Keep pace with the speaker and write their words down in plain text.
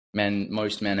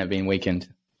Most men have been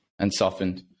weakened and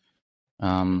softened.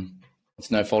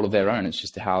 It's no fault of their own. It's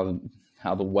just how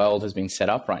the world has been set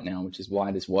up right now, which is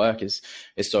why this work is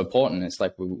so important. It's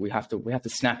like we have to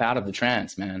snap out of the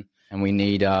trance, man, and we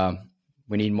need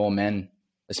more men,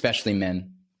 especially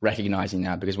men, recognizing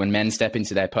that, because when men step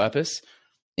into their purpose,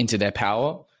 into their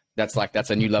power, that's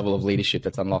a new level of leadership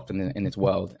that's unlocked in this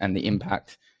world, and the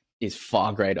impact is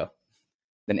far greater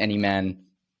than any man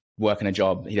working a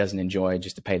job he doesn't enjoy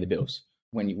just to pay the bills.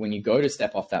 When you go to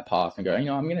step off that path and go,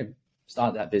 I'm going to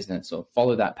start that business or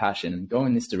follow that passion and go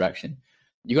in this direction,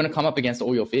 you're going to come up against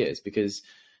all your fears, because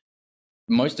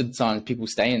most of the time people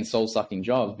stay in soul-sucking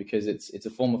jobs because it's a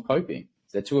form of coping.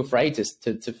 They're too afraid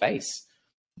to face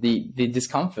the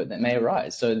discomfort that may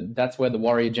arise. So that's where the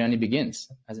warrior journey begins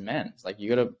as a man. It's like you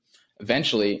got to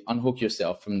eventually unhook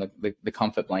yourself from the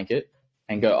comfort blanket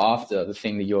and go after the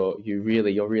thing that you're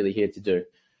really here to do.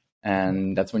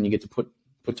 And that's when you get to put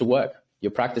to work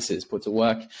your practices, put to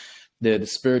work the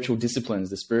spiritual disciplines,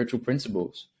 the spiritual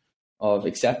principles of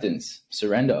acceptance,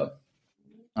 surrender,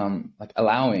 like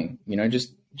allowing,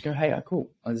 just go, hey, cool.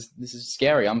 This is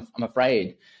scary. I'm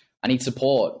afraid. I need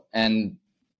support. And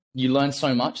you learn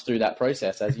so much through that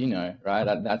process, as you know, right?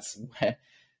 That's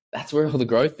where all the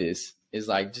growth is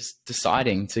like just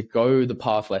deciding to go the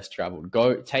path less traveled,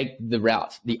 go take the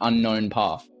route, the unknown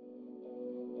path.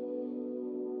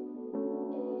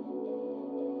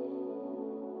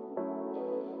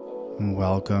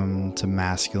 Welcome to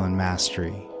Masculine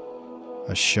Mastery,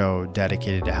 a show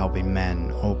dedicated to helping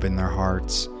men open their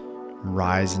hearts,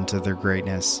 rise into their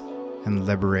greatness, and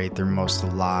liberate their most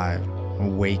alive,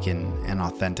 awakened, and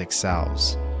authentic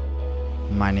selves.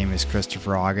 My name is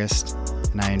Christopher August,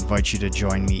 and I invite you to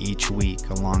join me each week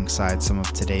alongside some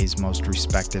of today's most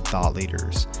respected thought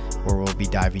leaders, where we'll be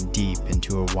diving deep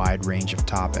into a wide range of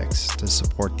topics to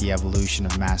support the evolution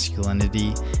of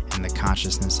masculinity and the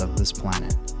consciousness of this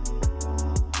planet.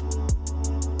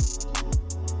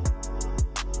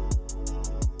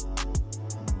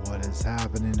 What is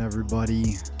happening,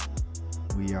 everybody?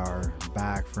 We are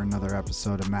back for another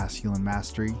episode of Masculine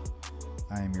Mastery.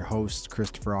 I am your host,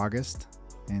 Christopher August,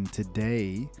 and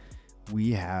today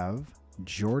we have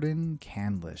Jordan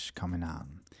Candlish coming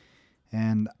on.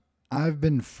 And I've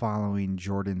been following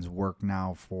Jordan's work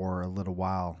now for a little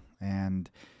while, and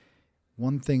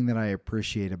one thing that I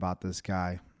appreciate about this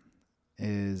guy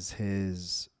is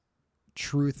his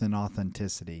truth and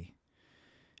authenticity.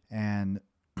 And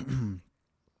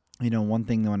one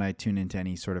thing that when I tune into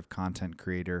any sort of content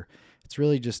creator, it's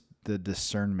really just the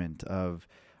discernment of,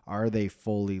 are they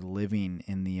fully living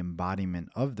in the embodiment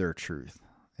of their truth?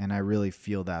 And I really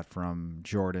feel that from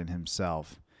Jordan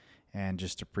himself, and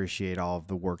just appreciate all of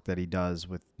the work that he does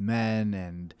with men,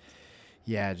 and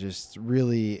just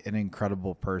really an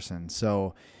incredible person.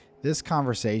 So this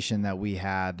conversation that we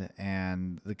had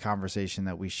and the conversation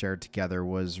that we shared together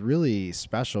was really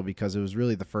special, because it was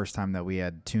really the first time that we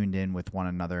had tuned in with one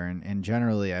another. And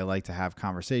generally I like to have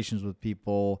conversations with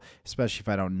people, especially if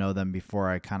I don't know them,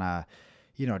 before I kind of,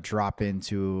 drop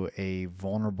into a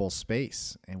vulnerable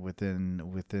space and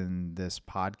within this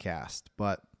podcast.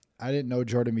 But I didn't know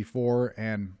Jordan before,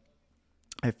 and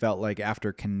I felt like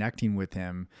after connecting with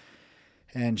him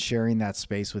and sharing that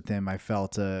space with him, I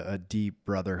felt a deep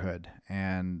brotherhood,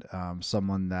 and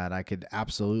someone that I could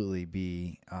absolutely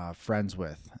be friends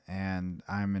with. And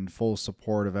I'm in full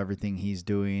support of everything he's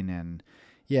doing. And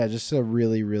just a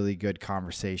really, really good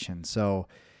conversation. So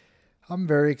I'm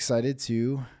very excited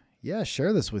to,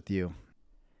 share this with you.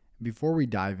 Before we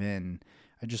dive in,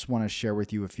 I just want to share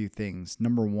with you a few things.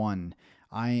 Number one,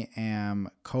 I am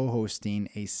co-hosting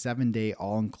a 7-day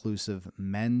all-inclusive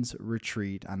men's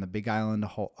retreat on the Big Island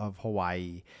of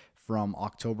Hawaii from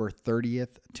October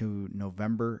 30th to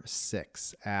November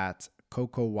 6th at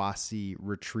Kokowasi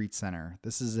Retreat Center.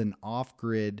 This is an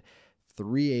off-grid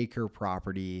 3-acre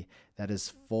property that is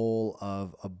full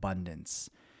of abundance.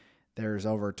 There's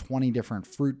over 20 different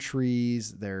fruit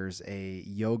trees. There's a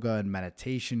yoga and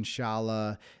meditation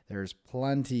shala. There's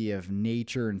plenty of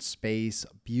nature and space,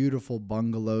 beautiful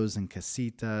bungalows and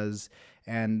casitas.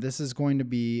 And this is going to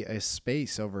be a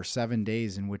space over 7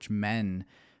 days in which men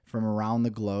from around the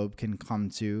globe can come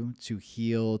to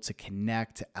heal, to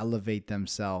connect, to elevate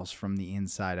themselves from the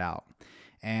inside out.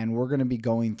 And we're going to be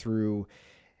going through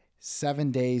 7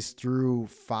 days through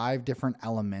 5 different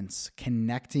elements,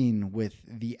 connecting with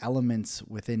the elements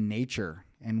within nature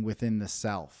and within the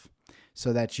self,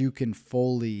 so that you can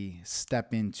fully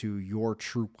step into your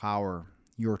true power,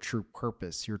 your true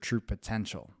purpose, your true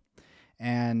potential.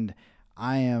 And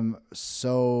I am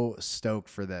so stoked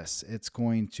for this. It's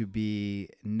going to be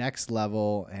next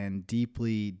level and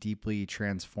deeply, deeply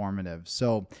transformative.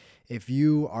 So, if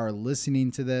you are listening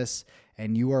to this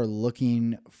and you are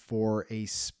looking for a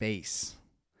space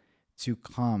to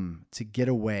come, to get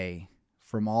away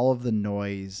from all of the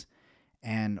noise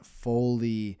and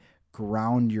fully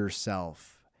ground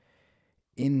yourself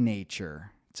in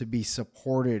nature, to be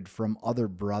supported from other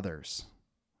brothers,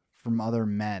 from other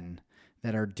men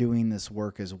that are doing this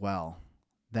work as well,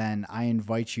 then I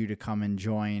invite you to come and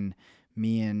join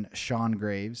me and Sean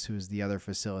Graves, who's the other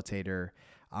facilitator,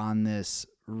 on this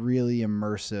really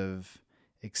immersive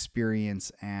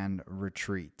experience and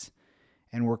retreat.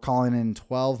 And we're calling in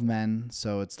 12 men,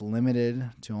 so it's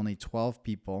limited to only 12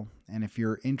 people. And if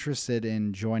you're interested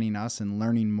in joining us and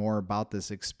learning more about this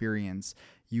experience,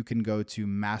 you can go to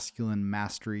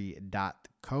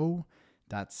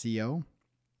masculinemastery.co.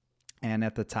 And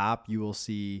at the top, you will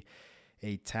see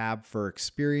a tab for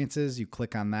experiences. You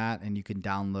click on that and you can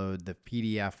download the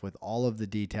PDF with all of the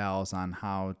details on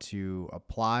how to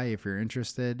apply if you're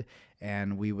interested.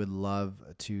 And we would love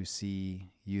to see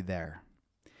you there.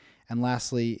 And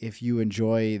lastly, if you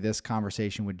enjoy this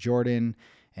conversation with Jordan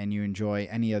and you enjoy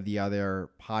any of the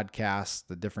other podcasts,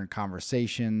 the different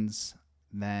conversations,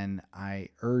 then I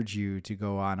urge you to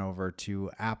go on over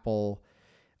to Apple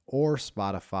or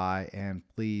Spotify and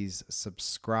please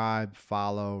subscribe,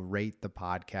 follow, rate the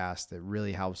podcast. It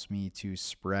really helps me to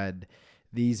spread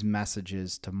these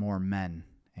messages to more men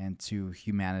and to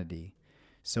humanity.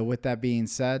 So with that being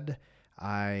said,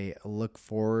 I look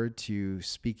forward to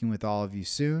speaking with all of you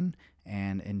soon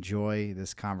and enjoy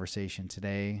this conversation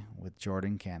today with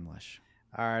Jordan Candlish.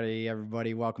 Alrighty,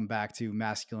 everybody, welcome back to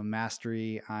Masculine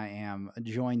Mastery. I am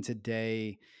joined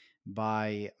today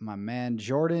by my man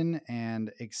Jordan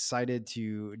and excited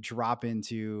to drop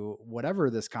into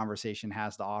whatever this conversation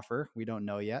has to offer. We don't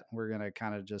know yet. We're going to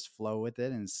kind of just flow with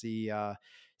it and see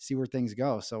where things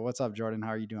go. So what's up, Jordan? How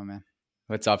are you doing, man?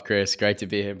 What's up, Chris? Great to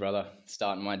be here, brother.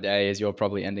 Starting my day as you're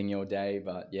probably ending your day,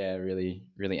 but yeah, really,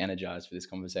 really energized for this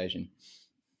conversation.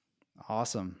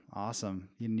 Awesome.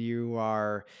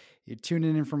 You're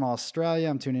tuning in from Australia.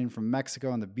 I'm tuning in from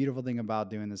Mexico. And the beautiful thing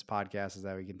about doing this podcast is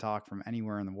that we can talk from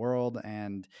anywhere in the world.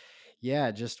 And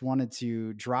yeah, just wanted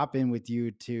to drop in with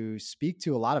you to speak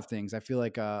to a lot of things. I feel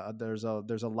like there's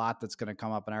a lot that's going to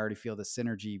come up, and I already feel the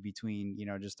synergy between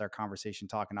just our conversation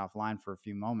talking offline for a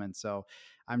few moments. So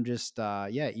I'm just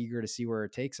eager to see where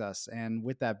it takes us. And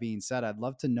with that being said, I'd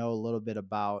love to know a little bit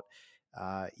about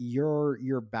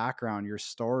your background, your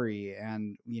story,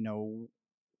 and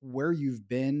where you've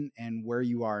been and where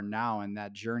you are now, and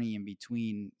that journey in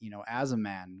between. As a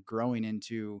man growing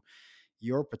into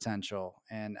your potential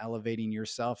and elevating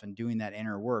yourself and doing that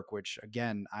inner work, which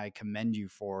again, I commend you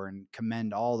for, and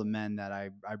commend all the men that I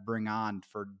bring on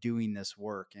for doing this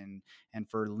work and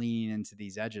for leaning into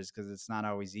these edges, because it's not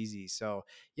always easy. So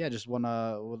yeah, just want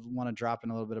to drop in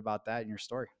a little bit about that in your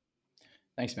story.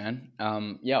 Thanks, man.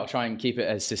 I'll try and keep it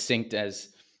as succinct as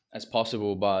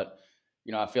possible. But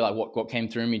I feel like what came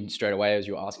through me straight away as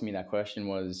you were asking me that question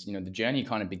was, the journey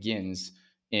kind of begins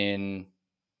in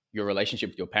your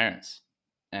relationship with your parents.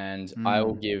 And I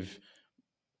will give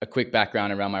a quick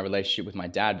background around my relationship with my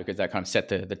dad, because that kind of set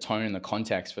the tone and the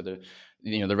context for the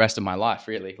rest of my life,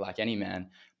 really, like any man.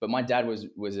 But my dad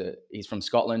he's from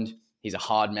Scotland. He's a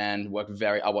hard man.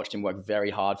 I watched him work very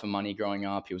hard for money growing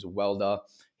up. He was a welder.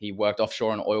 He worked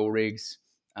offshore on oil rigs,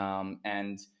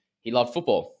 and he loved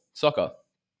football, soccer,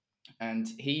 and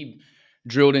he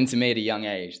drilled into me at a young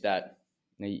age that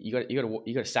you got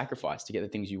to sacrifice to get the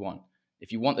things you want.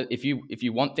 If you want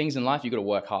things in life, you got to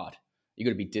work hard. You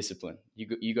got to be disciplined.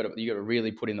 You got to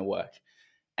really put in the work.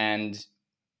 And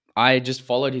I just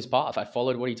followed his path. I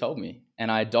followed what he told me,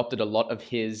 and I adopted a lot of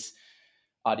his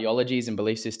ideologies and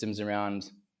belief systems around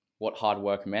what hard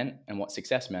work meant and what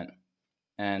success meant.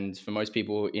 And for most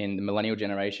people in the millennial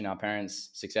generation, our parents'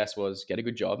 success was get a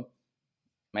good job,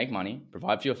 make money,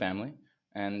 provide for your family,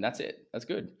 and that's it. That's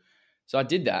good. So I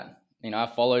did that. I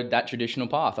followed that traditional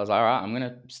path. I was like, all right, I'm going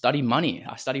to study money.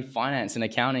 I studied finance and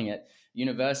accounting at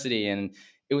university, and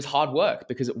it was hard work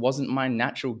because it wasn't my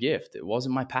natural gift. It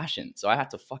wasn't my passion. So I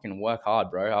had to fucking work hard,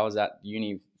 bro. I was at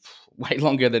uni way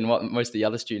longer than what most of the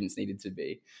other students needed to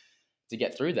be to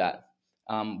get through that,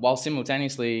 while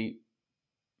simultaneously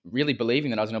really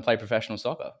believing that I was going to play professional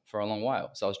soccer for a long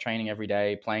while. So I was training every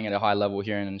day, playing at a high level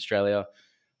here in Australia.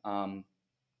 And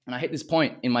I hit this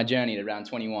point in my journey at around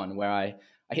 21 where I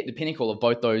hit the pinnacle of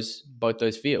both those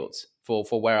fields for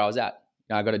where I was at.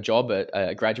 I got a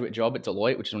graduate job at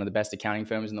Deloitte, which is one of the best accounting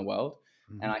firms in the world.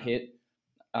 Mm-hmm. And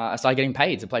I started getting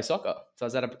paid to play soccer. So I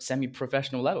was at a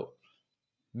semi-professional level.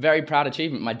 Very proud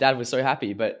achievement. My dad was so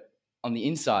happy, but on the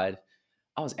inside,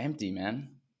 I was empty, man.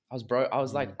 I was broke. I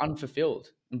was like Mm.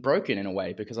 unfulfilled and broken in a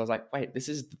way because I was like, wait, this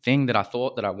is the thing that I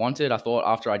thought that I wanted. I thought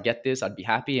after I'd get this, I'd be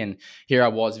happy. And here I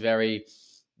was, very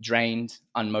drained,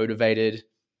 unmotivated,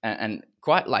 and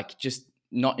quite like just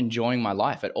not enjoying my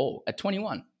life at all at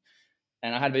 21.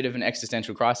 And I had a bit of an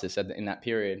existential crisis in that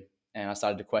period. And I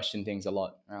started to question things a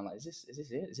lot. And I'm like, is this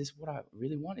it? Is this what I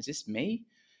really want? Is this me?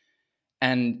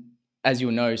 And as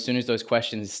you'll know, as soon as those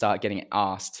questions start getting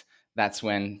asked, that's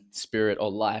when spirit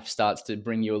or life starts to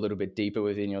bring you a little bit deeper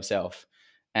within yourself.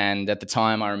 And at the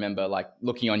time, I remember like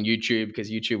looking on YouTube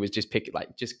because YouTube was just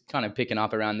kind of picking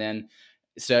up around then,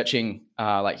 searching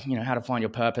how to find your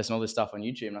purpose and all this stuff on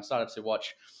YouTube. And I started to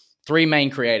watch three main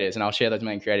creators, and I'll share those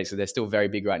main creators because they're still very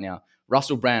big right now.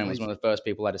 Russell Brand was Please. one of the first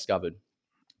people I discovered.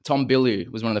 Tom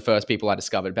Bilyeu was one of the first people I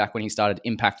discovered back when he started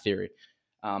Impact Theory.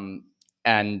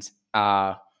 And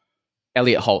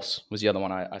Elliot Hulse was the other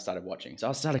one I started watching. So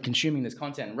I started consuming this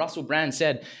content. And Russell Brand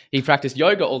said he practiced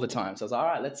yoga all the time. So I was like, all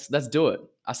right, let's do it.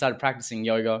 I started practicing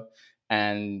yoga,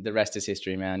 and the rest is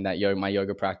history, man. My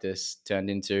yoga practice turned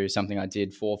into something I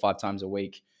did 4 or 5 times a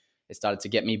week. It started to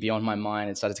get me beyond my mind.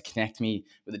 It started to connect me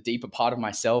with a deeper part of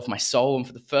myself, my soul. And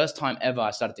for the first time ever,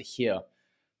 I started to hear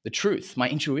the truth, my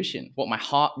intuition, what my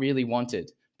heart really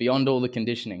wanted, beyond all the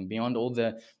conditioning, beyond all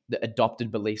the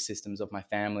adopted belief systems of my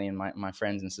family and my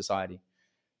friends and society.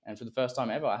 And for the first time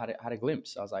ever, I had a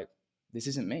glimpse. I was like, this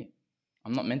isn't me.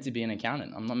 I'm not meant to be an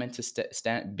accountant. I'm not meant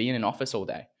to be in an office all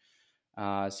day.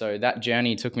 So that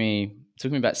journey took me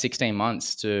about 16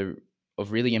 months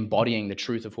of really embodying the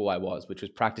truth of who I was, which was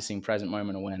practicing present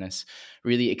moment awareness,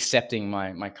 really accepting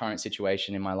my current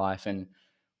situation in my life. And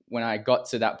when I got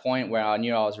to that point where I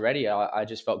knew I was ready, I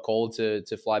just felt called to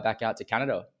fly back out to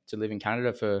Canada, to live in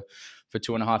Canada for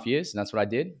 2.5 years. And that's what I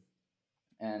did.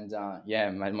 And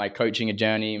my coaching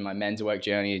journey, my men's work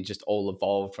journey, just all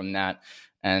evolved from that.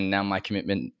 And now my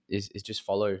commitment is just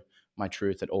follow my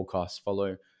truth at all costs,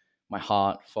 follow my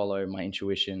heart, follow my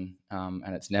intuition,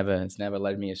 and it's never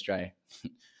led me astray. So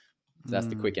that's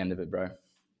the Mm. quick end of it, bro.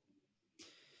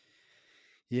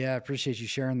 Yeah, I appreciate you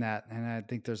sharing that. And I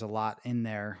think there's a lot in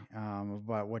there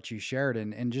about what you shared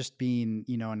and just being,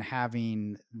 and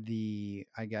having the,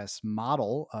 I guess,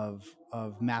 model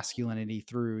of masculinity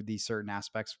through these certain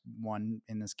aspects. One,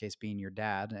 in this case, being your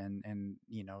dad and,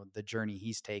 the journey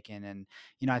he's taken. And,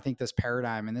 I think this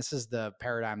paradigm, and this is the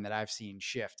paradigm that I've seen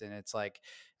shift. And it's like,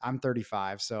 I'm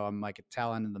 35, so I'm like a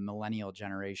tail end of the millennial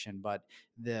generation, but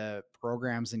the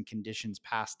programs and conditions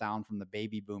passed down from the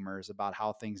baby boomers about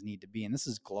how things need to be. And this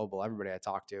is global, everybody I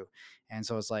talk to. And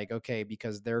so it's like, okay,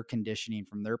 because they're conditioning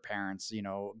from their parents,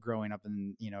 growing up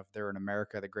in, if they're in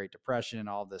America, the Great Depression and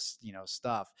all this,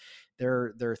 stuff,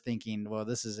 they're thinking, well,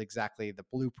 this is exactly the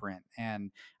blueprint. And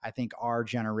I think our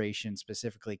generation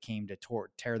specifically came to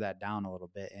tear that down a little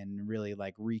bit and really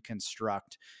like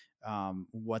reconstruct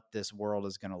what this world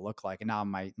is going to look like. And now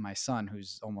my son,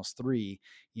 who's almost 3,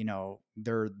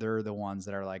 they're the ones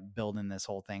that are like building this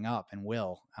whole thing up and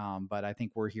will. But I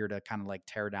think we're here to kind of like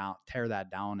tear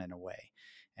that down in a way.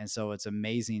 And so it's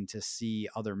amazing to see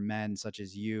other men such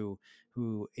as you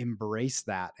who embrace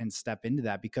that and step into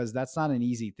that, because that's not an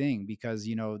easy thing, because,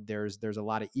 there's a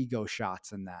lot of ego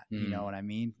shots in that, you know Mm. what I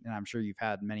mean? And I'm sure you've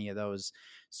had many of those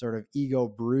sort of ego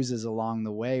bruises along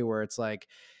the way where it's like,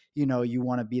 you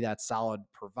want to be that solid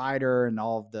provider and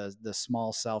all of the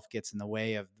small self gets in the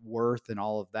way of worth and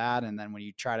all of that. And then when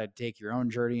you try to take your own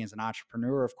journey as an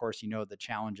entrepreneur, of course, the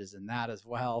challenges in that as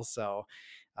well. So,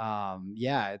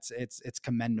 yeah, it's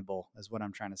commendable is what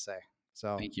I'm trying to say.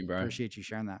 So Thank you, bro. appreciate you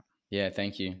sharing that. Yeah,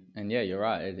 thank you. And yeah, you're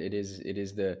right.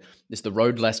 It's the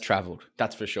road less traveled.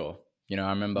 That's for sure. I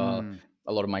remember Mm,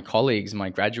 a lot of my colleagues, my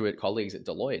graduate colleagues at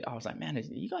Deloitte. I was like, man, are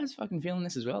you guys fucking feeling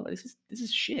this as well? Like, this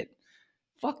is shit.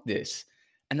 Fuck this.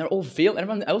 And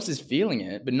everyone else is feeling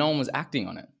it, but no one was acting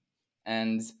on it.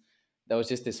 And there was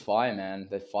just this fire, man.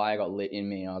 The fire got lit in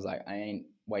me. I was like, I ain't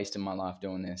wasting my life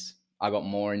doing this. I got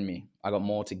more in me. I got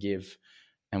more to give.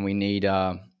 And we need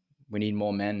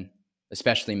more men,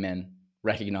 especially men,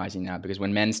 recognizing that, because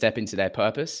when men step into their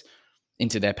purpose,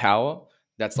 into their power,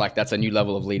 that's a new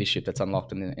level of leadership that's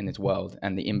unlocked in this world,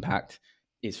 and the impact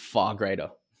is far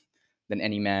greater than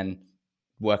any man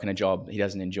working a job he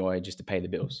doesn't enjoy just to pay the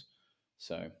bills.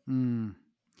 So mm.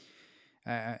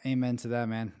 Amen to that,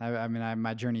 man. I mean,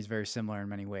 my journey is very similar in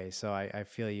many ways, so I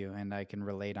feel you, and I can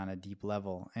relate on a deep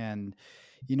level. And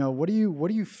what do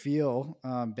you feel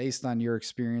based on your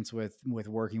experience with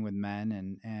working with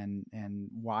men and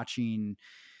watching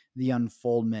the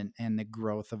unfoldment and the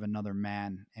growth of another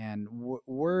man. And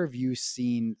where have you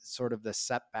seen sort of the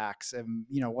setbacks? And,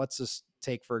 let's just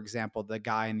take, for example, the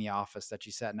guy in the office that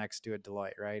you sat next to at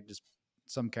Deloitte, right? Just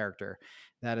some character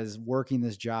that is working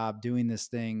this job, doing this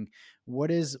thing.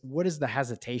 What is the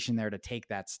hesitation there to take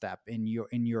that step in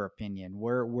your opinion?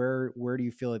 Where do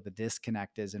you feel like the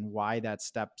disconnect is, and why that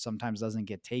step sometimes doesn't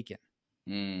get taken?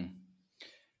 Mm.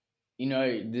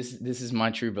 This is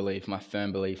my true belief. My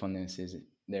firm belief on this is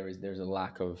there's a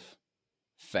lack of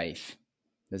faith.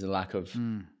 There's a lack of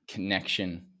Mm,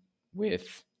 connection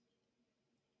with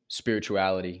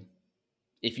spirituality.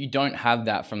 If you don't have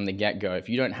that from the get-go, if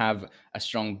you don't have a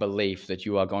strong belief that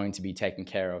you are going to be taken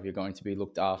care of, you're going to be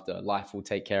looked after, life will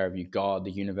take care of you, God,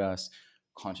 the universe,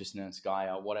 consciousness,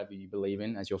 Gaia, whatever you believe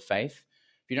in as your faith,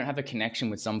 if you don't have a connection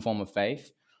with some form of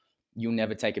faith, you'll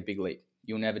never take a big leap.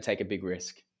 You'll never take a big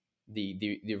risk.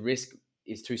 The risk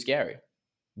is too scary.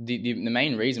 The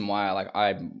main reason why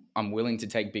I'm willing to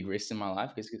take big risks in my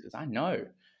life is because I know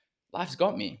life's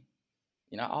got me.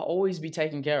 I'll always be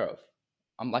taken care of.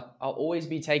 I'll always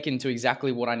be taken to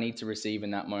exactly what I need to receive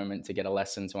in that moment to get a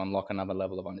lesson to unlock another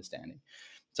level of understanding.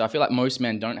 So I feel like most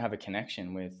men don't have a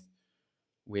connection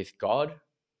with God.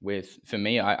 For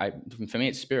me,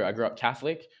 it's spirit. I grew up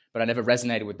Catholic, but I never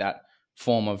resonated with that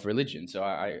form of religion. So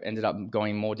I ended up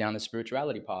going more down the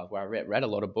spirituality path, where I read a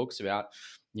lot of books about,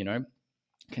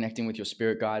 connecting with your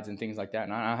spirit guides and things like that.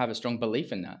 And I have a strong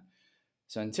belief in that.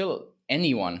 So until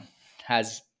anyone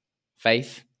has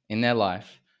faith in their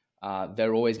life,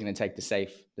 they're always going to take the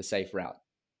safe route.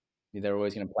 They're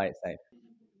always going to play it safe.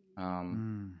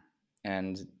 Um, mm,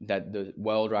 and that the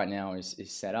world right now is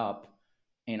set up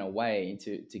in a way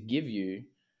to give you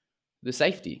the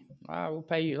safety. I will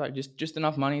pay you like just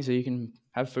enough money so you can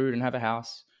have food and have a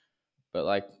house, but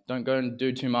like don't go and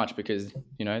do too much, because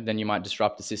then you might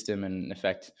disrupt the system and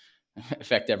affect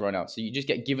everyone else. So you just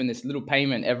get given this little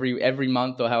payment every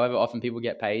month, or however often people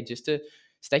get paid, just to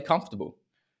stay comfortable.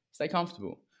 Stay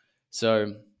comfortable.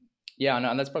 So yeah, I know,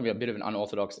 and that's probably a bit of an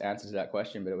unorthodox answer to that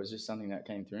question, but it was just something that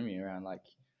came through me around like,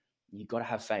 you got to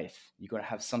have faith. You got to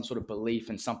have some sort of belief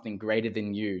in something greater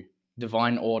than you,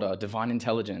 divine order, divine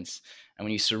intelligence. And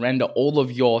when you surrender all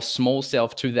of your small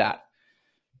self to that,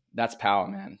 that's power,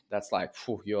 man. That's like,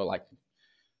 you're like,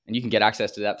 and you can get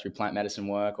access to that through plant medicine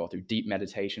work or through deep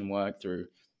meditation work, through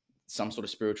some sort of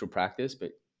spiritual practice,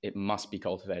 but it must be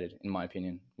cultivated, in my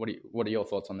opinion. What are your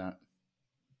thoughts on that?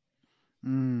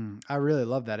 I really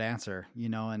love that answer,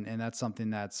 and that's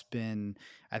something that's been,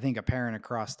 I think, apparent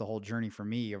across the whole journey for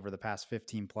me over the past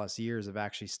 15 plus years of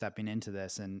actually stepping into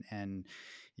this and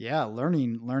yeah,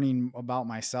 learning about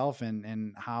myself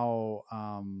and how,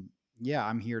 yeah,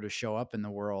 I'm here to show up in the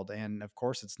world. And of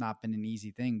course, it's not been an easy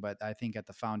thing, but I think at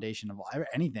the foundation of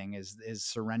anything is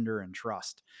surrender and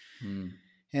trust. Mm,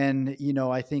 And,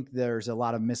 I think there's a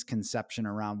lot of misconception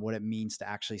around what it means to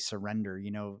actually surrender,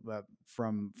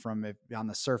 from it on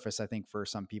the surface. I think for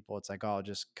some people, it's like, oh,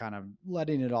 just kind of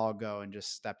letting it all go and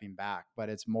just stepping back. But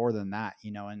it's more than that,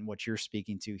 and what you're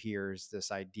speaking to here is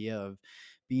this idea of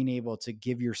being able to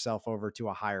give yourself over to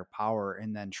a higher power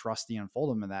and then trust the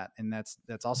unfoldment of that. And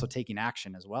that's also taking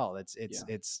action as well. It's, it's,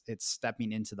 yeah. it's, it's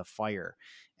stepping into the fire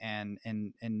and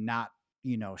not,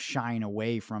 shying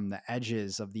away from the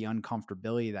edges of the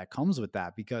uncomfortability that comes with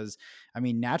that. Because I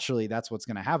mean, naturally that's what's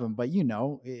going to happen. But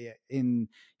in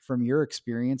from your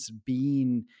experience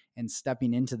being and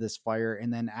stepping into this fire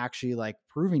and then actually like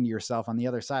proving to yourself on the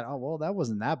other side, oh, well, that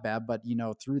wasn't that bad. But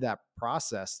through that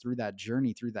process, through that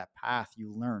journey, through that path,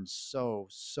 you learn so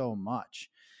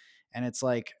much. And it's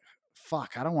like,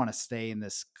 fuck, I don't want to stay in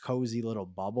this cozy little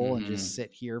bubble and just Hmm.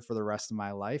 sit here for the rest of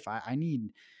my life. I need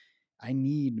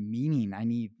meaning. I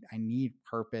need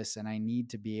purpose, and I need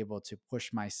to be able to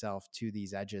push myself to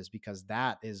these edges, because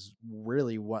that is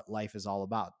really what life is all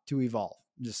about, to evolve.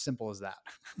 Just simple as that.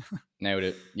 Nailed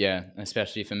it. Yeah,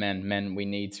 especially for men. Men, we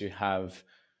need to have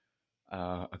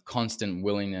a constant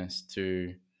willingness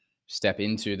to step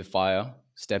into the fire,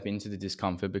 step into the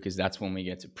discomfort, because that's when we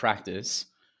get to practice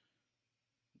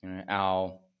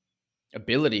our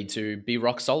ability to be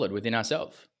rock solid within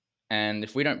ourselves. And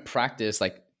if we don't practice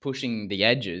like pushing the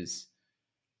edges,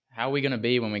 how are we going to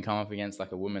be when we come up against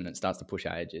like a woman that starts to push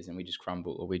our edges and we just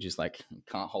crumble, or we just like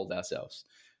can't hold ourselves?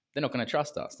 They're not going to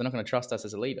trust us. They're not going to trust us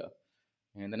as a leader,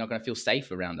 and they're not going to feel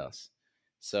safe around us.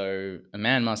 So a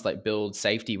man must like build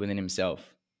safety within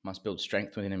himself, must build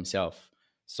strength within himself,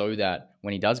 so that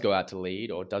when he does go out to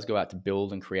lead or does go out to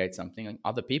build and create something, like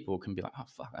other people can be like, oh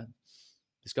fuck,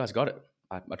 this guy's got it.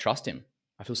 I trust him.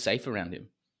 I feel safe around him,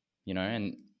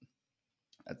 and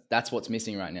that's what's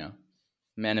missing right now.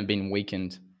 Men have been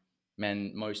weakened.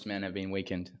 Most men have been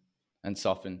weakened and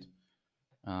softened.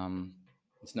 Um,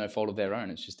 it's no fault of their own.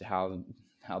 It's just how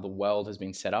the world has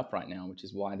been set up right now, which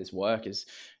is why this work is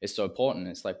so important.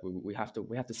 It's like we have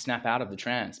to snap out of the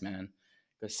trance, man.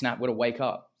 Go snap, we got to wake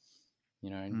up, you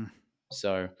know. Mm.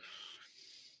 So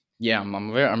yeah,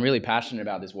 I'm really passionate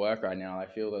about this work right now. I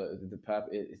feel that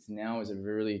it's now is a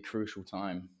really crucial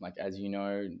time. Like, as you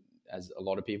know, as a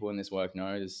lot of people in this work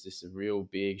know, there's just a real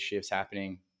big shifts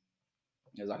happening.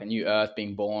 There's like a new earth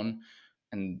being born,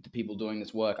 and the people doing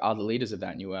this work are the leaders of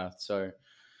that new earth. So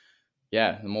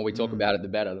yeah, the more we talk Mm. about it, the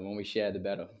better. The more we share, the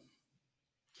better.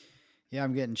 Yeah,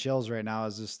 I'm getting chills right now. I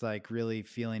was just like really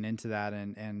feeling into that,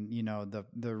 and you know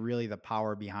the really the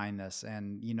power behind this,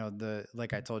 and you know the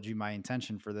like I told you, my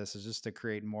intention for this is just to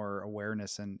create more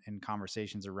awareness and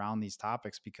conversations around these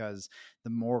topics, because the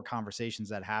more conversations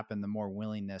that happen, the more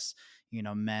willingness, you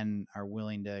know, men are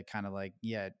willing to kind of like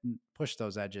push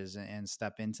those edges and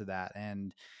step into that,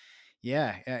 and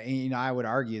you know, I would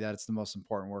argue that it's the most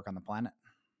important work on the planet.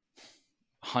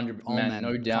 100, All man,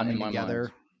 no men doubt in coming my mind.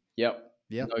 together. Yep,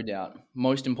 Yeah. no doubt.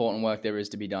 Most important work there is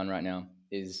to be done right now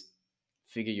is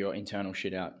figure your internal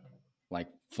shit out. Like,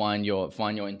 find your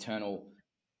internal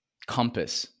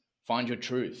compass, find your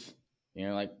truth. You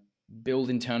know, like, build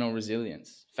internal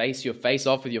resilience. Face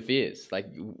off with your fears. Like,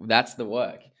 that's the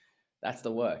work. That's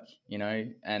the work. You know,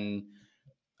 and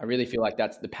I really feel like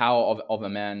that's the power of a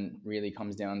man. Really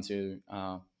comes down to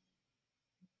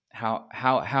how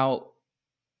how how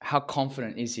how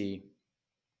confident is he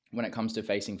when it comes to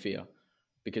facing fear,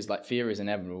 because like fear is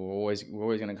inevitable. We're always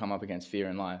going to come up against fear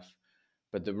in life,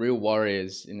 but the real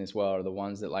warriors in this world are the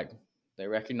ones that, like, they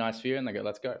recognize fear and they go,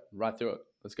 let's go right through it,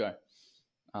 let's go.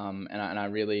 And I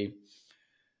really,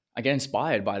 I get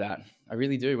inspired by that. I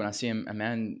really do. When I see a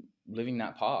man living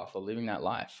that path or living that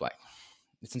life, like,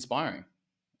 it's inspiring,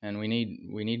 and we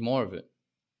need more of it,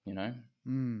 you know.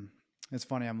 Mm. It's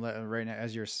funny. Right now,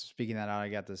 as you're speaking that out, I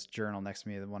got this journal next to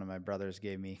me that one of my brothers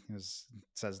gave me. It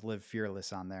says "Live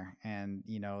Fearless" on there, and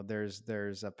you know,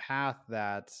 there's a path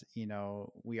that you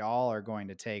know we all are going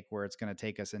to take, where it's going to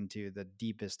take us into the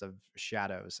deepest of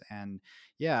shadows. And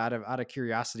yeah, out of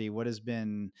curiosity, what has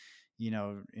been, you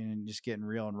know, and just getting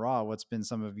real and raw, what's been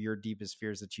some of your deepest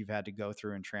fears that you've had to go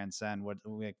through and transcend?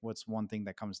 What's one thing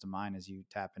that comes to mind as you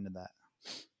tap into that?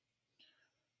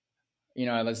 You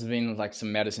know, there's been like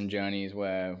some medicine journeys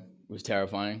where it was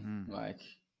terrifying, Mm. like,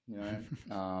 you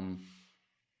know,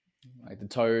 like the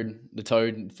toad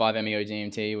 5-MeO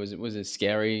DMT was a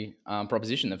scary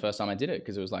proposition the first time I did it,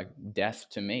 because it was like death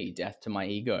to me, death to my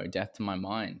ego, death to my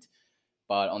mind.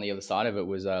 But on the other side of it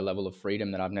was a level of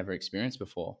freedom that I've never experienced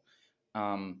before.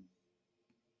 Um,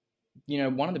 you know,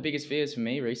 one of the biggest fears for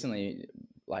me recently,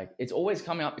 like, it's always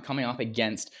coming up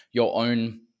against your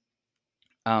own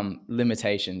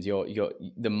limitations, your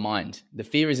the mind. The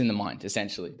fear is in the mind,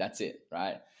 essentially. That's it,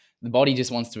 right? The body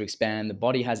just wants to expand. The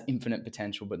body has infinite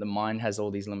potential, but the mind has all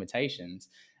these limitations.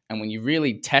 And when you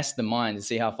really test the mind to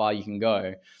see how far you can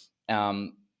go,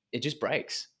 um, it just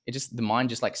breaks. It just, the mind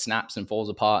just like snaps and falls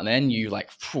apart, and then you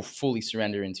like fully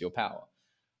surrender into your power.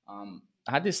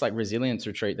 I had this like resilience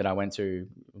retreat that I went to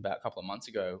about a couple of months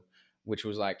ago, which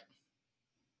was like,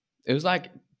 it was like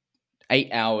 8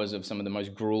 hours of some of the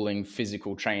most grueling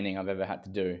physical training I've ever had to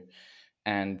do.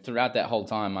 And throughout that whole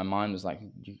time, my mind was like,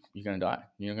 you're going to die.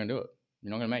 You're not going to do it.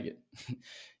 You're not going to make it.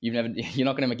 You're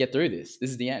not going to get through this. This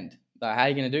is the end. Like, how are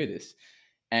you going to do this?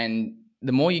 And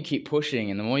the more you keep pushing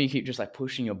and the more you keep just like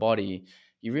pushing your body,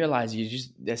 you realize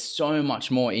there's so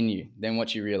much more in you than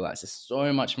what you realize. There's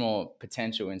so much more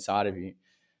potential inside of you.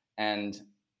 And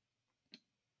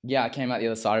yeah, I came out the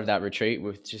other side of that retreat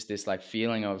with just this like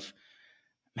feeling of,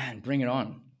 man, bring it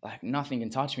on. Like, nothing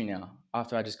can touch me now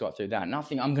after I just got through that.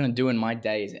 Nothing I'm going to do in my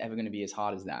day is ever going to be as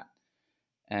hard as that.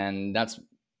 And that's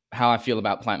how I feel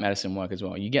about plant medicine work as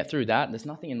well. You get through that, there's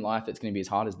nothing in life that's going to be as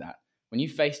hard as that. When you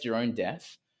faced your own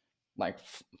death, like,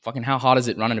 fucking how hard is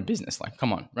it running a business? Like,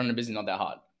 come on, running a business is not that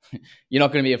hard. You're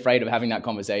not going to be afraid of having that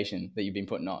conversation that you've been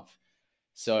putting off.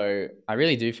 So I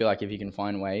really do feel like if you can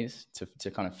find ways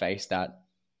to kind of face that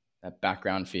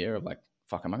background fear of like,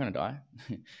 fuck, am I going to die?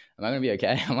 Am I going to be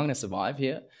okay? Am I going to survive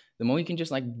here? The more you can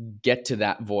just like get to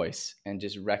that voice and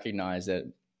just recognize that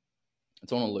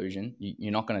it's all an illusion.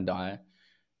 You're not going to die.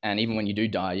 And even when you do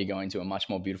die, you're going to a much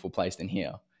more beautiful place than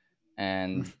here.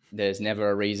 And there's never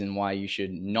a reason why you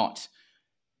should not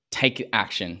take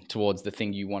action towards the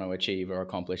thing you want to achieve or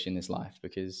accomplish in this life,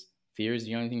 because fear is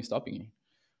the only thing stopping you.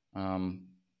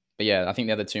 But yeah, I think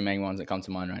the other two main ones that come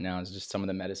to mind right now is just some of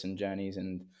the medicine journeys,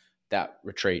 and that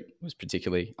retreat was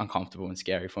particularly uncomfortable and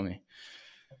scary for me.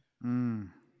 Mm.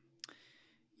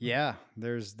 Yeah,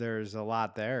 there's a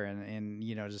lot there, and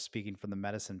just speaking from the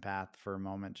medicine path for a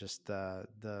moment, just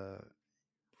the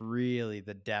really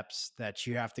the depths that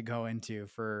you have to go into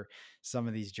for some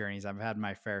of these journeys. I've had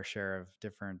my fair share of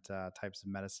different types of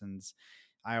medicines.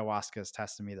 Ayahuasca has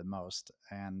tested me the most,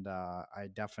 and I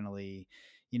definitely,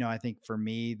 I think for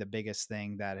me the biggest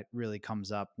thing that it really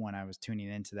comes up when I was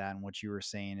tuning into that and what you were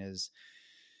saying is,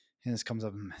 and this comes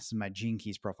up, this is my Gene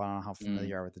Keys profile. I don't know how familiar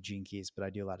you Mm, are with the Gene Keys, but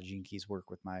I do a lot of Gene Keys work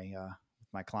with my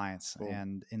clients. cool.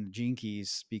 And in the Gene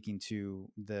Keys, speaking to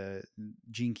the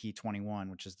Gene Key 21,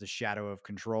 which is the shadow of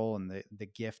control and the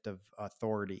gift of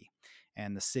authority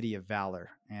and the city of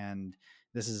valor. And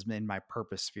this is in my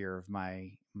purpose sphere of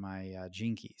my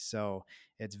Gene Keys. So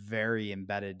it's very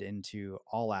embedded into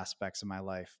all aspects of my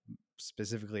life,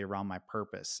 specifically around my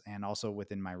purpose and also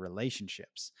within my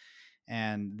relationships.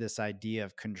 And this idea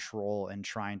of control and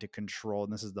trying to control,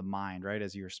 and this is the mind, right,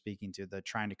 as you were speaking to, the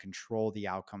trying to control the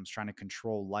outcomes, trying to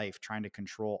control life, trying to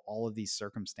control all of these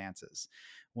circumstances,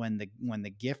 when the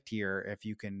gift here, if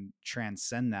you can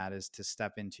transcend that, is to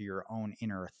step into your own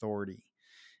inner authority.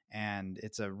 And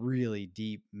it's a really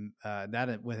deep,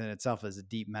 that within itself is a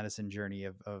deep medicine journey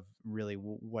of really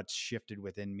what's shifted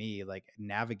within me, like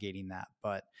navigating that.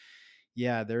 But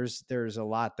yeah, there's a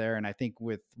lot there. And I think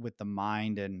with the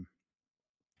mind and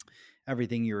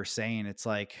everything you were saying, it's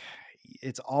like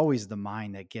it's always the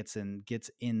mind that gets in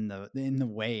the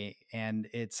way. And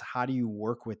it's how do you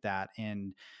work with that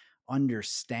and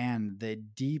understand the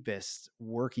deepest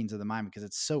workings of the mind, because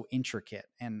it's so intricate,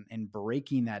 and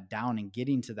breaking that down and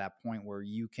getting to that point where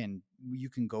you can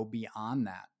go beyond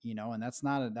that, and that's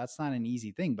not an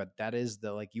easy thing, but that is,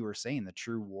 the like you were saying, the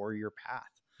true warrior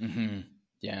path. Hmm.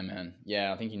 Yeah, man.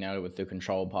 Yeah, I think you nailed it with the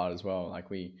control part as well. Like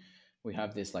we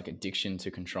have this like addiction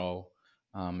to control.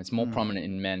 It's more Mm. prominent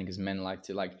in men because men like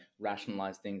to like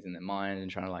rationalize things in their mind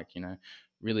and try to like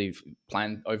really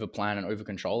over plan and over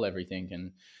control everything.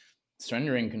 And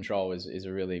surrendering control is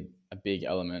a really a big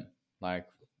element. Like,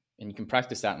 and you can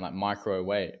practice that in like micro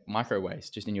ways,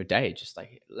 just in your day. Just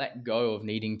like let go of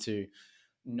needing to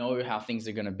know how things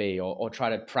are going to be, or try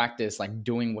to practice like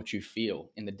doing what you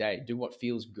feel in the day. Do what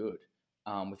feels good,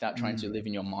 without trying to Mm. live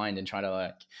in your mind and try to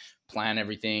like plan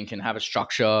everything and have a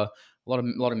structure. A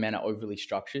lot of men are overly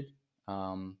structured,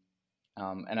 um,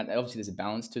 and obviously there's a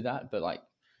balance to that, but like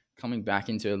coming back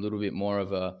into a little bit more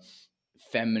of a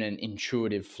feminine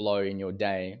intuitive flow in your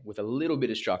day with a little bit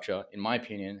of structure, in my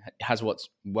opinion, has what's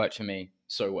worked for me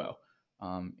so well,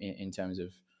 in terms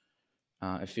of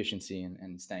efficiency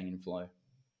and staying in flow.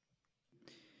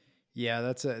 Yeah,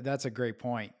 that's a great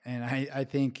point. And I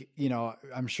think,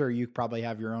 I'm sure you probably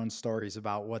have your own stories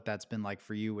about what that's been like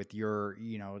for you with your,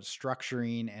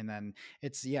 structuring. And then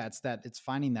it's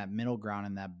finding that middle ground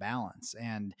and that balance.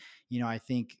 And, I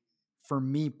think for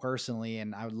me personally,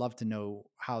 and I would love to know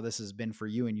how this has been for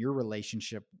you in your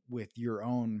relationship with your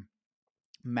own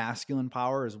masculine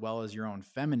power as well as your own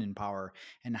feminine power,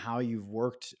 and how you've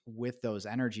worked with those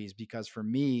energies. Because for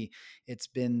me, it's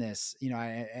been this,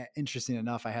 interesting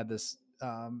enough, I had this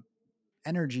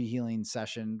energy healing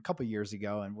session a couple years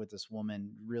ago, and with this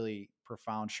woman, really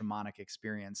profound shamanic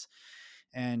experience.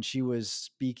 And she was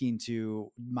speaking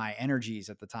to my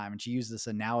energies at the time, and she used this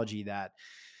analogy that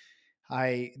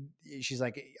I she's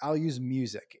like, I'll use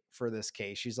music for this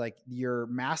case. She's like, your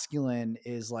masculine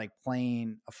is like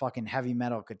playing a fucking heavy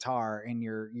metal guitar, and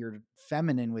your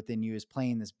feminine within you is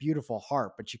playing this beautiful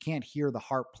harp, but you can't hear the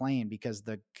harp playing because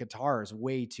the guitar is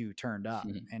way too turned up.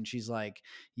 And she's like,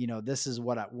 this is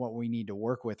what we need to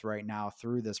work with right now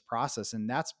through this process. And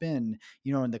that's been,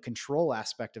 in the control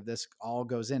aspect of this all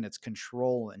goes in. It's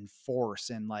control and force,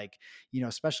 and like,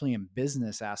 especially in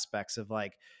business aspects of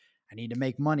like, I need to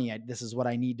make money. This is what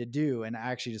I need to do. And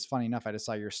actually, just funny enough, I just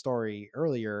saw your story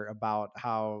earlier about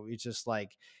how it's just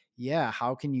like, yeah,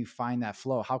 how can you find that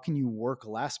flow? How can you work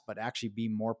less but actually be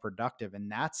more productive? And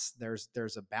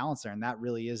there's a balance there, and that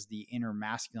really is the inner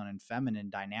masculine and feminine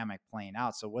dynamic playing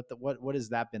out. So what has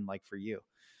that been like for you?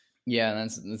 Yeah,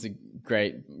 that's a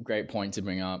great point to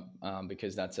bring up,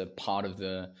 because that's a part of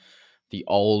the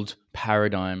old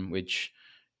paradigm. Which,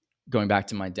 going back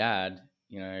to my dad,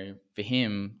 for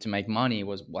him to make money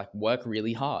was like work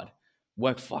really hard,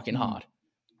 work fucking Mm, hard,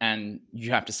 and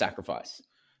you have to sacrifice.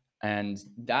 And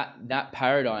that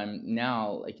paradigm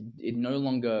now, like it's no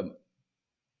longer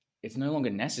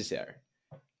necessary.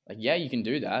 Like, yeah, you can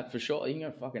do that for sure. You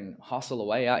can go fucking hustle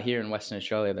away out here in Western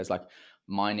Australia. There's like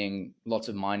mining, lots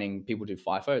of mining. People do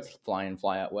FIFO, it's fly in,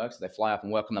 fly out work. So they fly up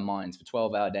and work on the mines for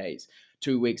 12-hour days,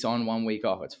 2 weeks on, 1 week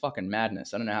off. It's fucking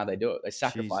madness. I don't know how they do it. They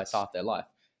sacrifice Jesus. half their life.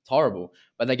 It's horrible,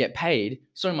 but they get paid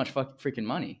so much freaking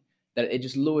money that it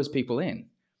just lures people in.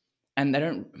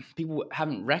 And people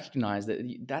haven't recognized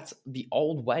that that's the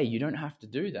old way. You don't have to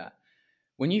do that.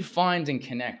 When you find and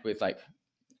connect with like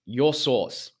your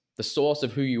source, the source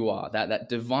of who you are, that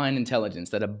divine intelligence,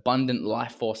 that abundant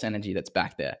life force energy that's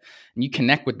back there, and you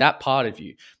connect with that part of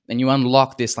you, and you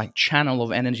unlock this like channel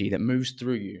of energy that moves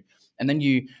through you, and then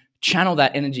you channel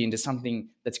that energy into something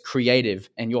that's creative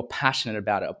and you're passionate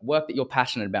about it, work that you're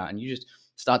passionate about, and you just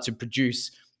start to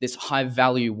produce this high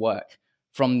value work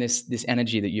from this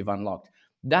energy that you've unlocked.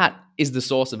 That is the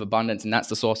source of abundance, and that's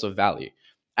the source of value.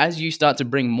 As you start to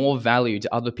bring more value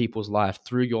to other people's life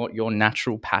through your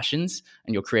natural passions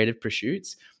and your creative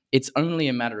pursuits, it's only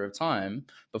a matter of time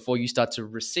before you start to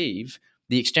receive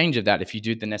the exchange of that. If you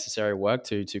do the necessary work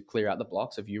to clear out the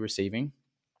blocks of you receiving,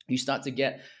 you start to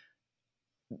get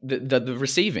the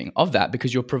receiving of that,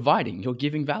 because you're providing, you're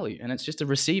giving value, and it's just a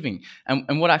receiving.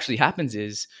 And what actually happens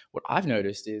is, what I've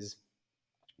noticed is,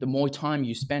 the more time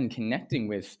you spend connecting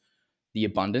with the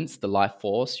abundance, the life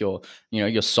force, your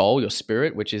soul, your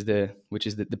spirit, which is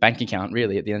the bank account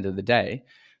really at the end of the day,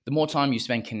 the more time you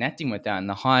spend connecting with that, and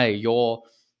the higher your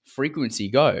frequency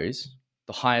goes,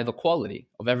 the higher the quality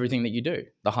of everything that you do,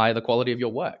 the higher the quality of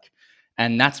your work.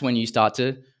 And that's when you start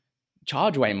to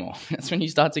charge way more. That's when you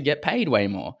start to get paid way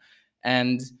more.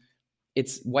 And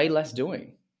it's way less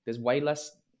doing. There's way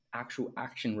less actual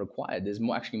action required. There's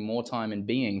more time in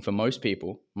being for most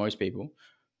people. Most people.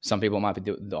 Some people might be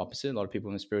the opposite. A lot of people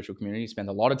in the spiritual community spend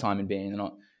a lot of time in being. They're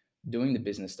not doing the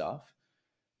business stuff.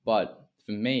 But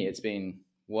for me, it's been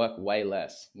work way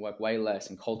less,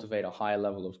 and cultivate a higher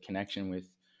level of connection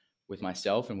with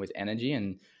myself and with energy,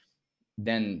 and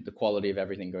then the quality of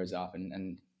everything goes up,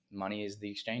 and money is the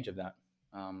exchange of that.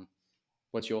 Um,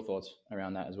 what's your thoughts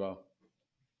around that as well?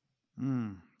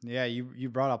 Yeah, you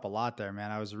brought up a lot there,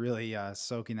 man. I was really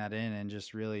soaking that in and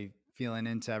just really feeling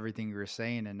into everything you were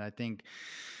saying. And I think,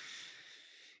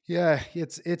 yeah,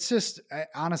 it's just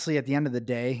honestly at the end of the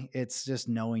day, it's just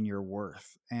knowing your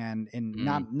worth, and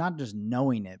Mm, not just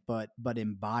knowing it, but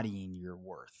embodying your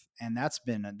worth. And that's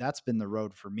been the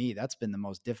road for me. That's been the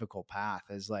most difficult path.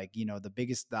 Is like, the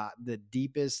biggest, the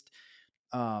deepest,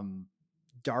 um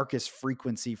darkest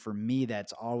frequency for me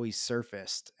that's always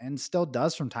surfaced and still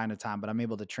does from time to time, but I'm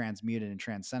able to transmute it and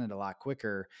transcend it a lot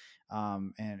quicker,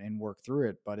 and work through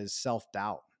it. But is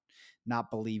self-doubt, not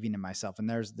believing in myself. And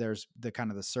there's the kind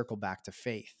of the circle back to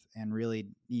faith, and really,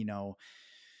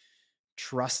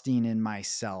 trusting in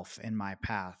myself and my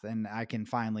path. And I can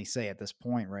finally say at this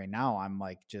point right now, I'm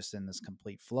like just in this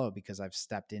complete flow because I've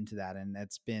stepped into that. And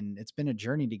it's been a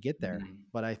journey to get there. mm,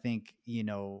 But I think,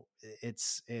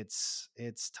 it's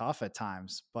tough at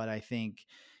times. But I think,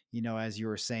 as you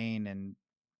were saying, and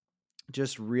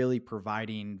just really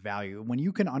providing value when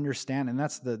you can understand. And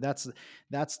that's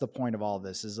the point of all of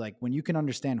this, is like when you can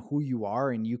understand who you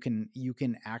are, and you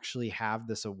can actually have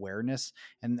this awareness.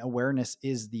 And awareness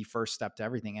is the first step to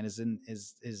everything, and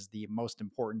is the most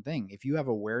important thing. If you have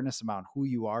awareness about who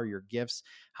you are, your gifts,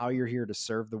 how you're here to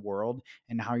serve the world,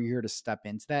 and how you're here to step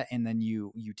into that, and then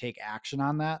you take action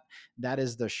on that, that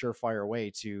is the surefire way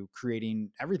to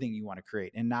creating everything you want to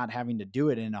create, and not having to do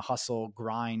it in a hustle,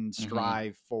 grind, mm-hmm.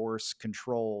 strive, force,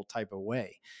 control type of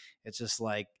way. It's just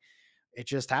like, it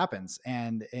just happens.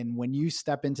 And when you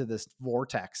step into this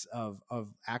vortex of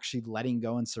actually letting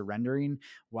go and surrendering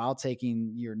while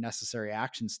taking your necessary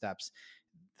action steps,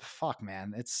 fuck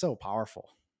man, it's so powerful.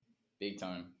 Big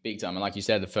time, big time. And like you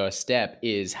said, the first step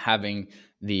is having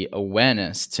the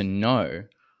awareness to know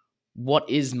what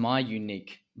is my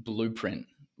unique blueprint,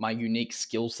 my unique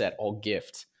skill set or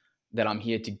gift that I'm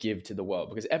here to give to the world,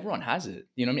 because everyone has it.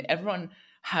 You know what I mean? Everyone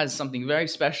has something very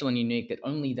special and unique that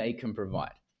only they can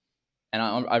provide. And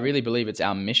I really believe it's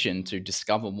our mission to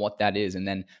discover what that is. And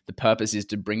then the purpose is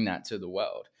to bring that to the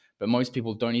world. But most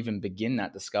people don't even begin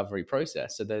that discovery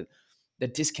process. So they're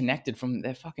disconnected from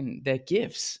their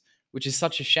gifts, which is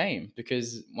such a shame,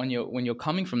 because when you're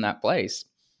coming from that place,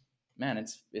 man,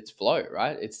 it's flow,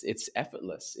 right? It's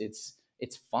effortless.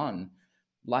 It's fun.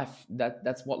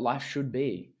 That's what life should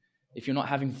be. If you're not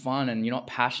having fun and you're not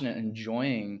passionate,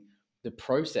 enjoying the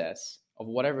process of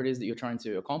whatever it is that you're trying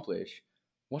to accomplish,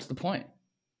 what's the point?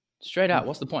 Straight out,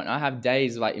 what's the point? I have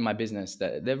days like in my business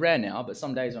that they're rare now, but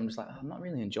some days I'm just like, "Oh, I'm not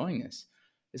really enjoying this.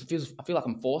 I feel like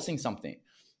I'm forcing something.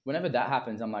 Whenever that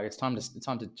happens, I'm like, it's time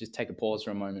to just take a pause for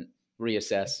a moment,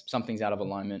 reassess. Something's out of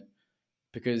alignment,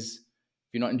 because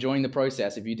if you're not enjoying the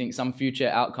process, if you think some future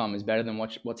outcome is better than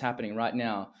what's happening right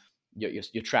now,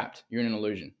 you're trapped. You're in an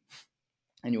illusion,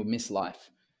 and you'll miss life.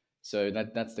 So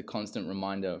that's the constant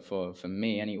reminder for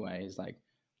me anyway, is like,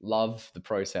 love the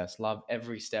process, love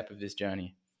every step of this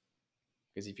journey.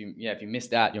 Because if you miss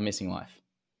that, you're missing life,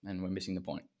 and we're missing the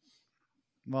point.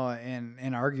 Well, and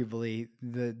arguably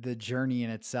the journey in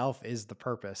itself is the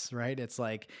purpose, right? It's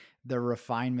like the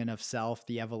refinement of self,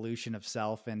 the evolution of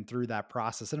self, and through that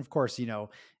process. And of course,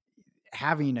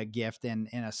 having a gift and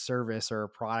a service or a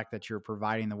product that you're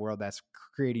providing the world that's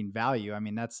creating value. I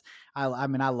mean, I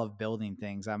mean, I love building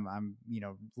things. I'm,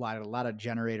 a lot of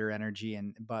generator energy.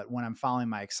 But when I'm following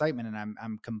my excitement and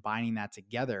I'm combining that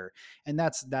together, and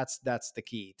that's the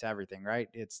key to everything, right?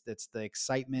 It's the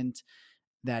excitement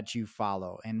that you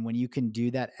follow. And when you can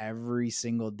do that every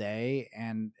single day,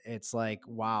 and it's like,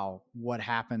 wow, what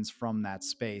happens from that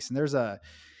space? And there's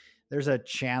a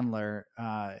Chandler,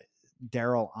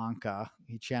 Daryl Anka.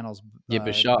 He channels Yeah,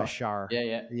 Bashar. Bashar. Yeah,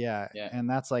 yeah, Yeah. yeah. And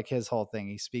that's like his whole thing.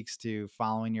 He speaks to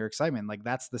following your excitement. Like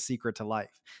that's the secret to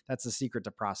life. That's the secret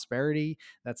to prosperity.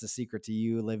 That's the secret to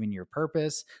you living your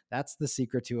purpose. That's the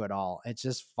secret to it all. It's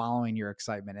just following your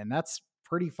excitement. And that's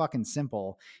pretty fucking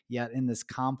simple. Yet in this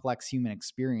complex human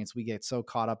experience, we get so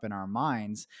caught up in our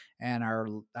minds and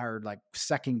are like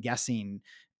second guessing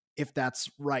if that's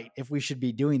right, if we should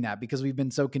be doing that, because we've been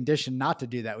so conditioned not to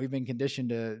do that. We've been conditioned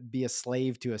to be a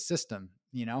slave to a system,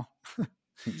 you know?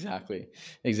 Exactly,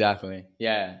 exactly.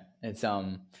 Yeah, it's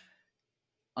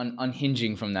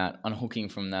unhinging from that, unhooking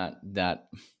from that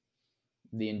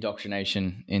the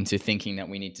indoctrination into thinking that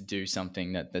we need to do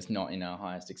something that's not in our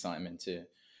highest excitement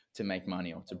to make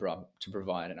money or to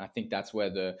provide. And I think that's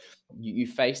where you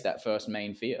face that first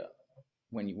main fear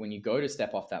when you go to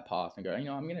step off that path and go,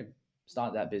 I'm going to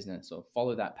start that business or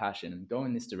follow that passion and go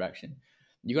in this direction.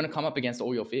 You're going to come up against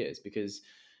all your fears, because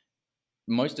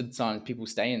most of the time people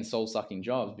stay in soul sucking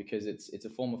jobs because it's a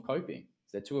form of coping.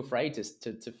 They're too afraid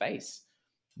to face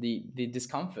the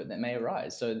discomfort that may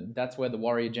arise. So that's where the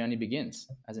warrior journey begins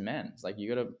as a man. It's like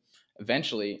you got to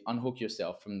eventually unhook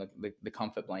yourself from the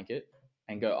comfort blanket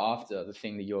and go after the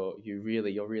thing that you're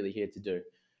really here to do.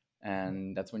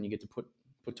 And that's when you get to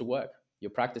put to work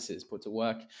your practices, put to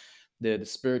work the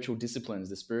spiritual disciplines,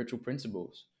 the spiritual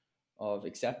principles of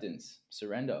acceptance,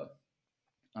 surrender,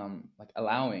 like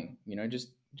allowing,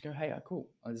 just go, hey, cool,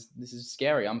 this is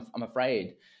scary. I'm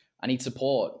afraid. I need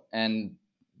support. And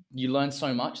you learn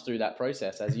so much through that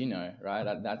process, as you know, right?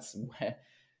 That's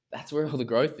where all the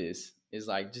growth is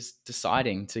like just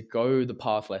deciding to go the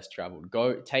path less traveled,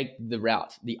 go take the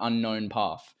route, the unknown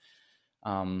path.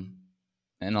 Um,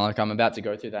 and like I'm about to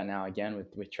go through that now again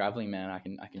with traveling, man. I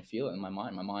can feel it in my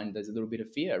mind. My mind, there's a little bit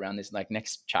of fear around this like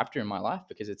next chapter in my life,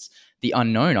 because it's the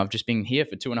unknown. I've just been here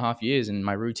for 2.5 years in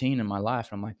my routine in my life,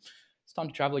 and I'm like, it's time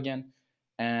to travel again.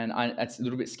 And it's a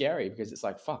little bit scary, because it's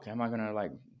like, fuck, am I gonna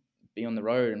like be on the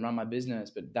road and run my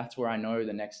business? But that's where I know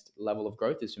the next level of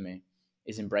growth is for me,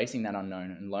 is embracing that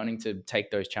unknown and learning to take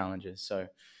those challenges. So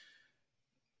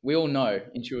we all know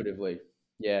intuitively,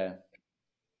 yeah,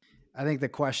 I think the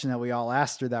question that we all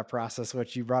asked through that process,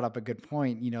 which you brought up a good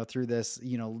point, through this,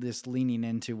 this leaning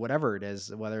into whatever it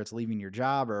is, whether it's leaving your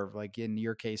job or like in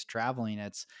your case, traveling,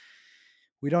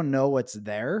 we don't know what's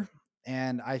there.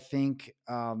 And I think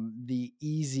the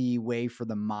easy way for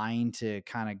the mind to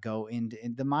kind of go into,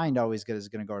 and the mind always is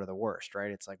going to go to the worst, right?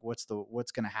 It's like, what's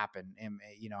going to happen?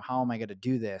 How am I going to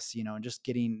do this? And just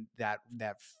getting that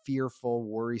fearful,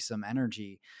 worrisome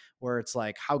energy where it's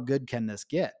like, how good can this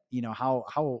get?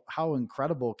 How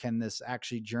incredible can this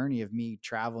actually journey of me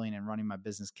traveling and running my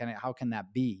business? How can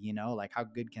that be? Like how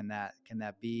good can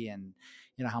that be? And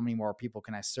how many more people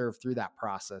can I serve through that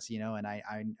process? And I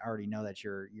already know that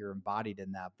you're embodied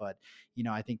in that, but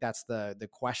I think that's the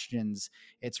questions.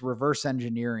 It's reverse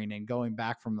engineering and going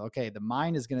back from, okay, the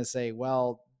mind is going to say,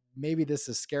 well, maybe this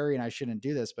is scary and I shouldn't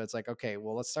do this, but it's like, okay,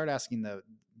 well, let's start asking the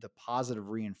positive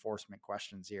reinforcement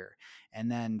questions here. And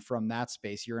then from that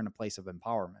space, you're in a place of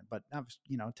empowerment, but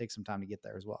it takes some time to get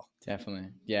there as well. definitely.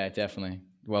 Yeah, definitely.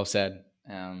 Well said.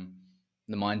 The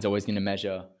mind's always going to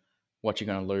measure what you're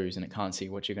going to lose, and it can't see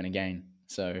what you're going to gain.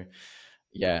 So,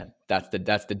 yeah, that's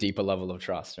the deeper level of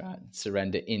trust, right?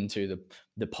 Surrender into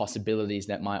the possibilities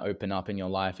that might open up in your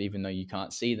life, even though you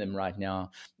can't see them right now.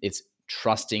 It's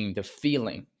trusting the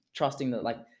feeling, trusting that,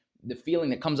 like, the feeling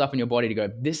that comes up in your body to go,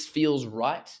 this feels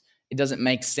right. It doesn't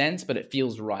make sense, but it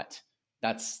feels right.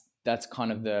 That's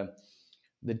kind of the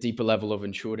deeper level of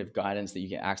intuitive guidance that you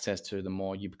get access to, the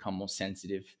more you become more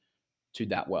sensitive to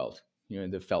that world,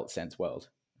 the felt sense world,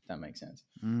 if that makes sense.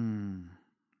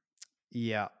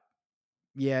 Yeah.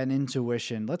 Yeah, and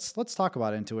intuition. Let's talk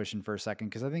about intuition for a second,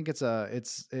 because I think it's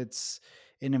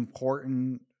an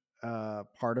important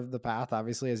part of the path.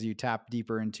 Obviously, as you tap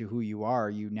deeper into who you are,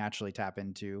 you naturally tap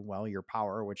into, well, your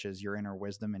power, which is your inner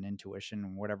wisdom and intuition,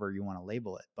 and whatever you want to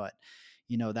label it. But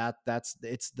that's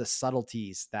it's the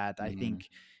subtleties that I Mm. think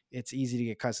it's easy to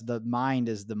get caught. So the mind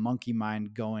is the monkey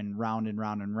mind going round and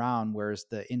round and round, whereas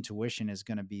the intuition is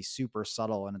going to be super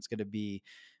subtle, and it's going to be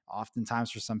oftentimes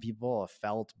for some people a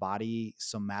felt body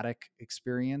somatic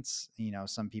experience.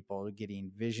 Some people are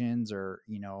getting visions or,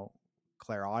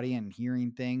 clairaudient,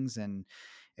 hearing things. And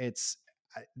it's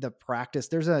the practice.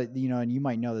 There's and you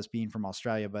might know this being from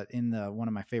Australia, but in one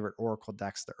of my favorite Oracle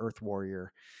decks, the Earth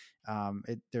Warrior,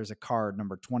 there's a card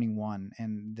number 21,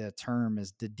 and the term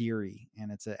is Dadiri,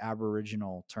 and it's an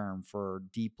Aboriginal term for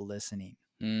deep listening.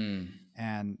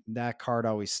 And that card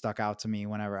always stuck out to me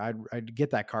whenever I'd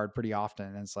get that card pretty often.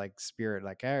 And it's like spirit,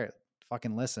 like, hey,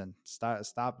 fucking listen,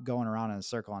 stop going around in a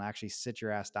circle and actually sit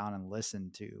your ass down and listen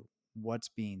to what's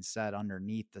being said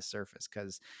underneath the surface.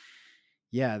 Cause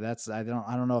yeah, I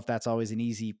don't know if that's always an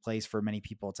easy place for many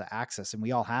people to access, and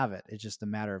we all have it. It's just a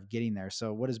matter of getting there.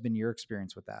 So what has been your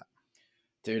experience with that?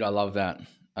 Dude, I love that.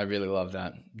 I really love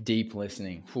that. Deep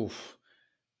listening. Oof.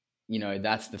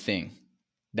 That's the thing.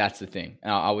 That's the thing.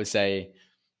 I would say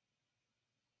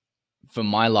for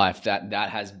my life, that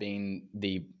has been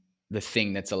the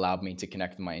thing that's allowed me to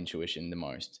connect with my intuition the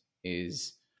most,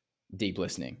 is deep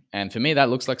listening. And for me, that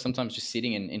looks like sometimes just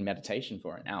sitting in meditation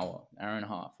for an hour and a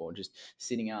half, or just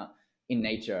sitting out in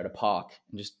nature at a park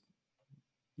and just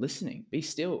listening, be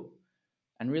still,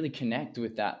 and really connect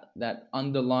with that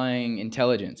underlying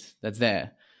intelligence that's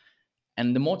there.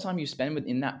 And the more time you spend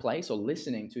within that place or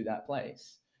listening to that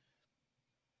place,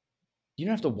 you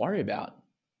don't have to worry about,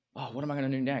 oh, what am I going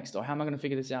to do next? Or how am I going to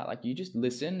figure this out? Like, you just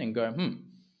listen and go,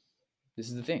 this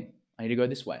is the thing. I need to go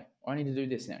this way, or I need to do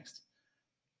this next.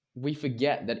 We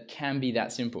forget that it can be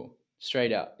that simple.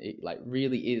 Straight up, it like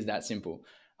really is that simple.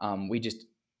 We just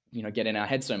get in our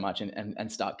head so much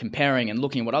and start comparing and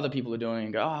looking at what other people are doing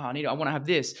and go, I want to have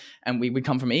this, and we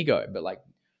come from ego. But like,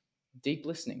 deep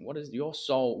listening, what does your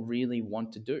soul really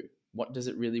want to do? What does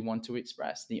it really want to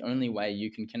express? The only way you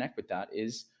can connect with that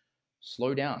is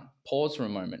slow down, pause for a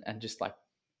moment, and just like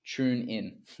tune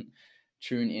in,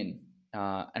 tune in,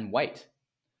 and wait.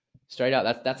 Straight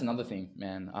out, that's another thing,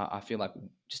 man. I feel like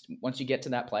just once you get to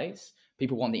that place,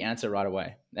 people want the answer right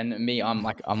away. And me, I'm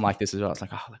like this as well. It's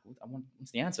like,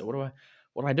 what's the answer? What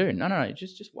do I do? No,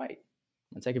 just wait. It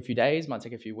might take a few days, might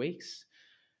take a few weeks,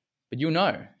 but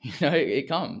it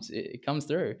comes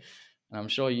through. And I'm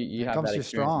sure you It have comes that through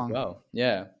experience as strong. well.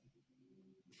 Yeah.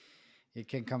 It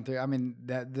can come through. I mean,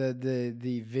 that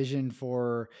the vision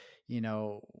for,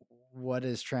 what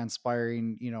is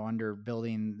transpiring, under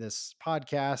building this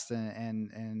podcast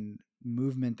and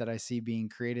movement that I see being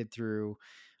created through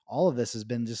all of this has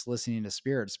been just listening to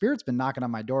Spirit. Spirit's been knocking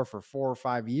on my door for 4 or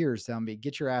 5 years, telling me,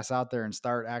 get your ass out there and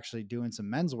start actually doing some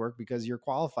men's work, because you're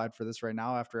qualified for this right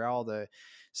now after all the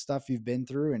stuff you've been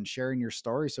through and sharing your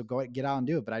story. So get out and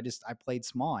do it. But I played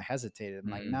small. I hesitated. I'm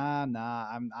like, nah,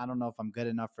 I don't know if I'm good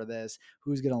enough for this.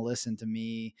 Who's going to listen to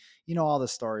me? All the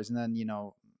stories. And then,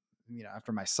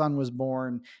 after my son was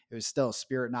born, it was still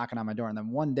Spirit knocking on my door. And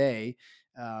then one day,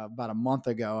 about a month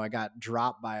ago, I got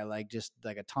dropped by just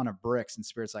like a ton of bricks, and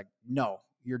Spirit's like, no,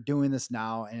 you're doing this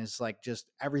now. And it's like, just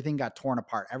everything got torn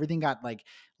apart. Everything got like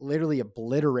literally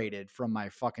obliterated from my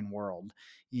fucking world.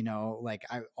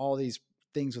 All these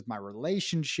things with my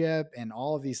relationship and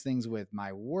all of these things with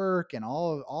my work and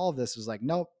all of this was like,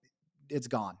 nope, it's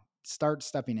gone. Start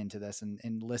stepping into this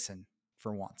and listen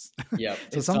for once. Yep.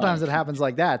 So It's sometimes time. it happens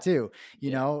like that too.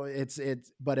 Yeah.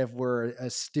 But if we're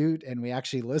astute and we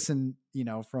actually listen,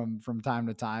 from time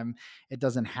to time, it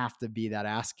doesn't have to be that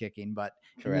ass kicking. But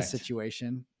in this Correct.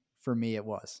 situation, for me, it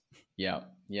was. Yeah.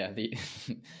 Yeah.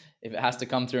 If it has to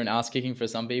come through an ass kicking for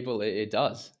some people, it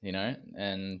does,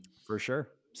 and For sure.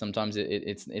 sometimes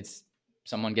it's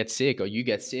someone gets sick, or you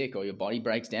get sick, or your body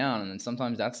breaks down. And then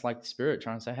sometimes that's like the Spirit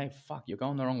trying to say, hey, fuck, you're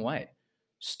going the wrong way.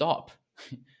 Stop.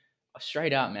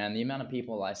 Straight out, man. The amount of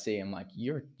people I see, I'm like,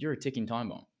 you're a ticking time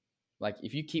bomb. Like,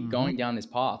 if you keep Mm-hmm. going down this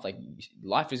path, like,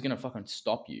 life is gonna fucking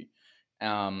stop you.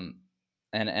 Um,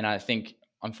 and I think,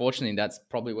 unfortunately, that's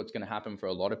probably what's gonna happen for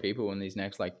a lot of people in these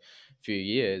next like few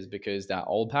years, because that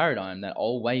old paradigm, that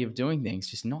old way of doing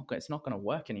things, it's not gonna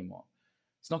work anymore.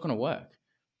 It's not gonna work.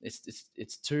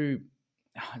 It's too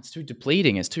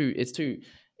depleting.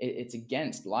 It's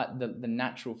against like the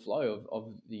natural flow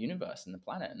of the universe and the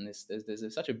planet. And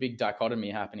there's such a big dichotomy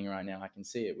happening right now. I can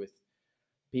see it with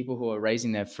people who are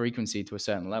raising their frequency to a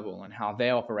certain level, and how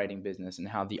they're operating business, and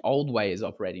how the old way is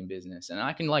operating business. And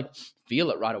I can like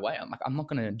feel it right away. I'm like, I'm not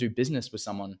going to do business with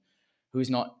someone who's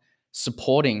not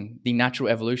supporting the natural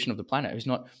evolution of the planet, who's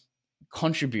not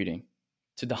contributing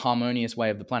to the harmonious way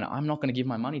of the planet. I'm not going to give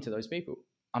my money to those people.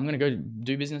 I'm going to go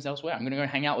do business elsewhere. I'm going to go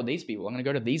hang out with these people. I'm going to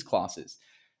go to these classes.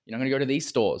 I'm going to go to these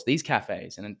stores, these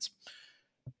cafes. And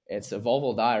it's evolve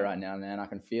or die right now, man. I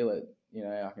can feel it.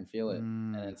 I can feel it,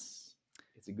 and Mm. it's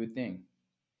a good thing.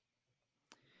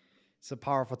 It's a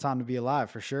powerful time to be alive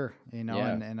for sure,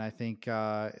 Yeah. and I think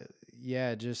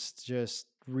yeah, just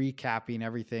recapping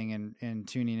everything and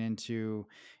tuning into,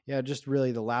 yeah, just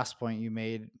really the last point you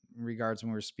made in regards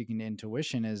when we were speaking to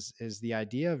intuition is the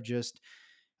idea of just,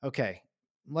 okay,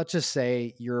 let's just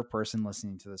say you're a person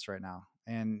listening to this right now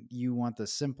and you want the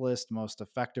simplest, most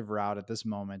effective route at this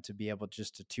moment to be able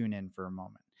just to tune in for a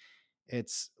moment.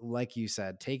 It's like you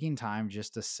said, taking time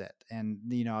just to sit. And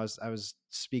I was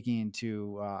speaking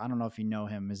to I don't know if you know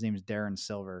him. His name is Darren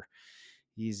Silver.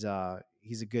 He's a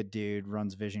good dude,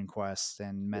 runs Vision Quest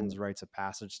and men's Cool. rites of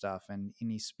passage stuff, and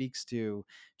he speaks to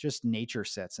just nature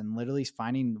sits and literally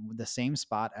finding the same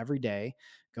spot every day,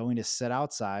 going to sit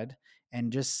outside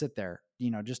and just sit there,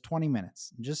 just 20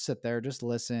 minutes, just sit there, just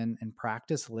listen and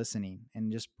practice listening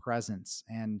and just presence.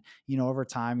 And over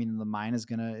time, the mind is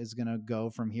gonna go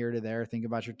from here to there, think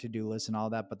about your to-do list and all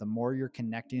that, but the more you're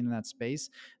connecting in that space,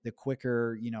 the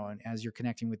quicker, and as you're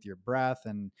connecting with your breath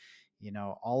and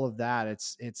all of that,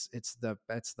 it's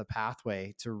the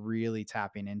pathway to really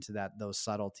tapping into those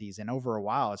subtleties. And over a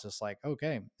while, it's just like,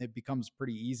 okay, it becomes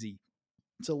pretty easy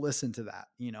to listen to that.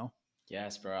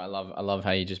 Yes, bro. I love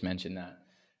how you just mentioned that,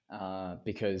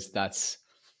 because that's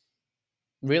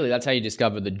how you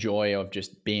discover the joy of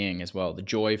just being as well, the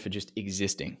joy for just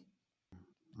existing.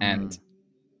 And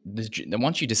Mm,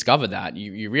 once you discover that,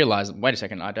 you realize, wait a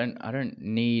second, I don't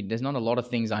need. There's not a lot of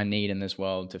things I need in this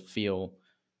world to feel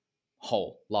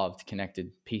whole, loved,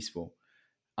 connected, peaceful.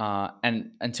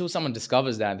 And until someone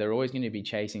discovers that, they're always going to be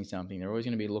chasing something. They're always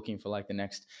going to be looking for like the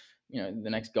next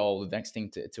goal, the next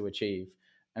thing to achieve.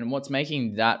 And what's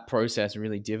making that process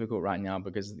really difficult right now,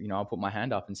 because I'll put my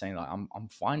hand up and saying like I'm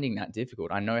finding that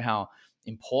difficult. I know how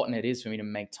important it is for me to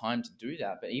make time to do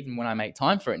that, but even when I make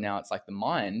time for it now, it's like the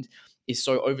mind is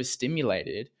so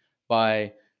overstimulated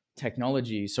by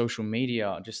technology, social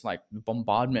media, just like the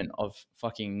bombardment of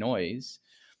fucking noise,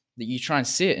 that you try and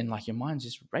sit and like your mind's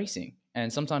just racing.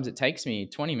 And sometimes it takes me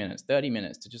 20 minutes, 30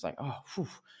 minutes to just like,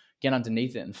 get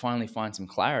underneath it and finally find some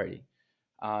clarity.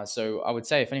 So I would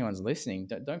say if anyone's listening,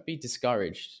 don't be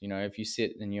discouraged. If you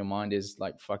sit and your mind is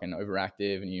like fucking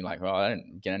overactive and you're like, I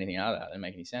don't get anything out of that. That doesn't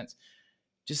make any sense.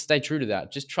 Just stay true to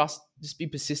that. Just trust, just be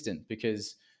persistent,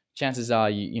 because chances are,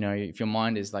 if your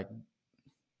mind is like,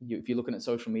 if you're looking at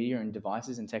social media and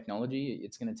devices and technology,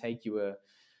 it's going to take you a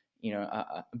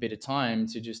bit of time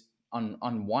to just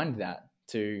unwind that,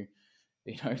 to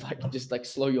like just like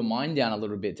slow your mind down a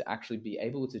little bit to actually be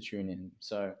able to tune in.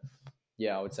 So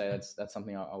yeah, I would say that's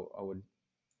something I would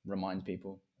remind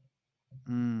people.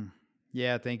 mm.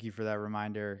 Yeah, thank you for that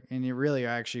reminder. And it really,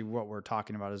 actually, what we're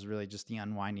talking about is really just the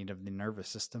unwinding of the nervous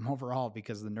system overall,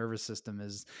 because the nervous system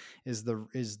is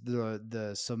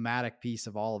the somatic piece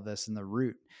of all of this, and the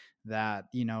root that,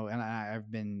 and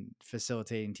I've been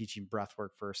facilitating, teaching breath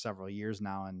work for several years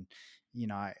now. And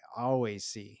I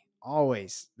always,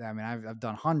 I mean, I've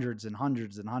done hundreds and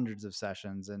hundreds and hundreds of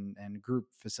sessions and group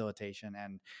facilitation,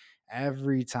 and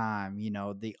every time,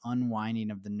 the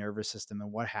unwinding of the nervous system and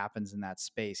what happens in that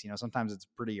space. Sometimes it's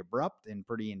pretty abrupt and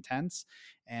pretty intense,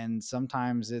 and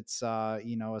sometimes it's a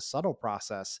subtle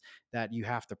process that you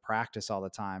have to practice all the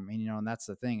time. And that's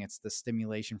the thing, it's the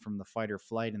stimulation from the fight or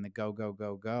flight and the go go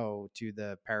go go to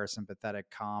the parasympathetic,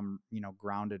 calm,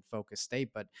 grounded, focused state.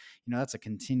 But that's a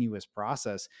continuous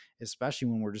process, especially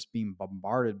when we're just being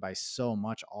bombarded by so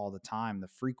much all the time, the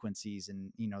frequencies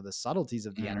and the subtleties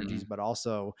of the energies, Mm. but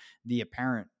also the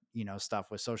apparent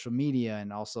stuff with social media,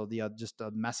 and also the just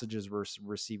the messages we're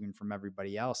receiving from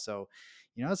everybody else. So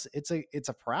it's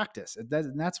a practice.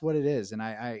 And that's what it is. And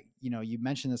I you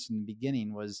mentioned this in the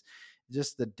beginning, was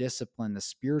just the discipline, the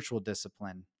spiritual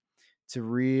discipline, to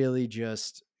really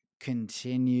just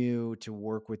continue to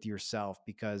work with yourself,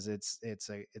 because it's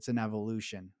an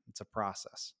evolution, it's a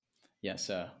process. Yes,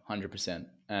 sir, 100%.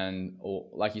 And or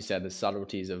like you said, the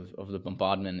subtleties of the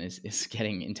bombardment is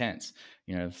getting intense.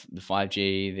 The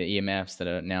 5G, the EMFs that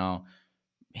are now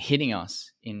hitting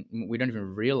us, we don't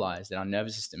even realize that our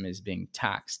nervous system is being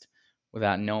taxed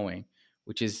without knowing,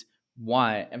 which is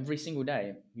why every single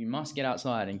day you must get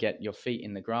outside and get your feet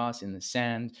in the grass, in the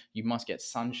sand. You must get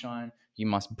sunshine, you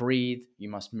must breathe, you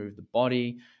must move the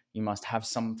body, you must have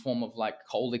some form of like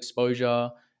cold exposure.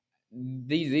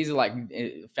 These are like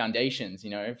foundations,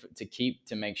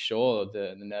 to make sure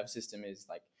the nervous system is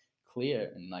like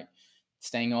clear, and like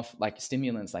staying off like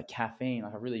stimulants like caffeine.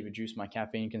 Like I really reduced my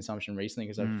caffeine consumption recently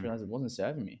because I just Mm. realized it wasn't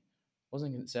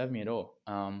serving me at all.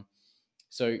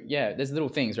 So yeah, there's little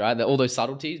things, right? All those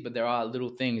subtleties, but there are little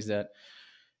things that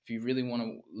if you really want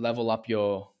to level up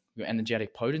your your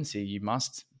energetic potency, you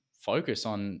must focus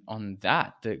on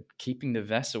that, keeping the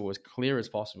vessel as clear as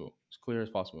possible, as clear as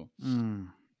possible. Mm.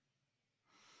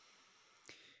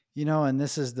 You know, and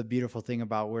this is the beautiful thing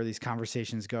about where these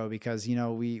conversations go, because, you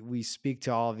know, we speak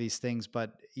to all of these things,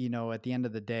 but, you know, at the end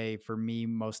of the day, for me,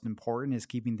 most important is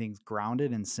keeping things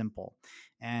grounded and simple.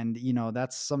 And, you know,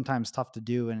 that's sometimes tough to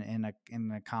do in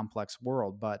a complex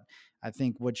world. But I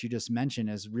think what you just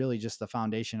mentioned is really just the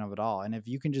foundation of it all. And if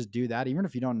you can just do that, even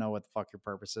if you don't know what the fuck your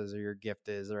purpose is or your gift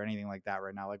is or anything like that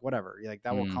right now, like whatever, like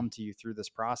that will Mm, come to you through this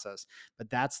process. But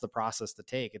that's the process to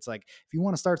take. It's like, if you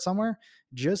want to start somewhere,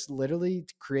 just literally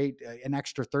to create an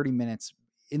extra 30 minutes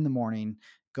in the morning,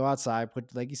 go outside,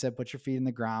 put, like you said, put your feet in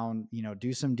the ground, you know,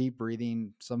 do some deep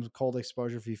breathing, some cold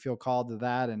exposure if you feel called to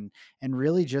that, and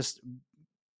really just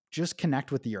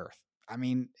connect with the earth. I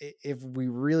mean, if we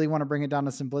really want to bring it down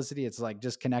to simplicity, it's like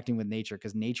just connecting with nature,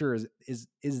 because nature is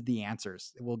the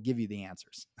answers. It will give you the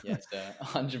answers. yes,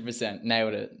 100%.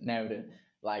 Nailed it. Nailed it.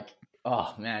 Like,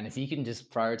 oh man, if you can just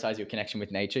prioritize your connection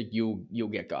with nature, you'll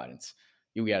get guidance.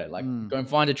 You'll get it. Like, Mm. go and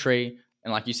find a tree,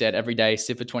 and like you said, every day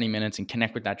sit for 20 minutes and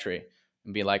connect with that tree,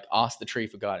 and be like, ask the tree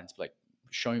for guidance. Be like,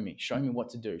 show me what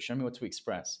to do, show me what to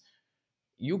express.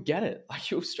 You'll get it. Like,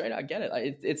 you'll straight out get it.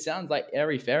 Like, it sounds like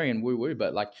airy fairy and woo woo,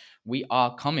 but like, we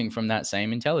are coming from that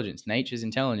same intelligence. Nature's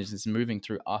intelligence is moving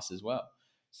through us as well.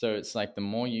 So it's like, the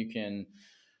more you can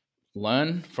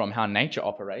learn from how nature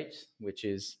operates, which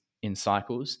is in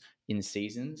cycles, in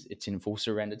seasons, it's in full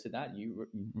surrender to that. You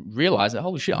realize that,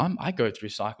 holy shit, I go through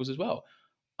cycles as well.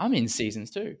 I'm in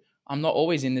seasons too. I'm not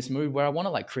always in this mood where I want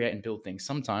to like create and build things.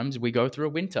 Sometimes we go through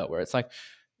a winter where it's like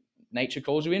nature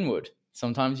calls you inward.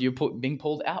 Sometimes you're being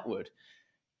pulled outward.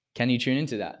 Can you tune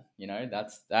into that? You know,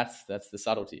 that's the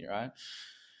subtlety, right?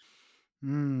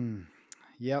 Mm.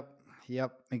 Yep.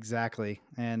 Yep. Exactly.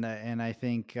 And I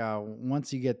think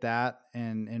once you get that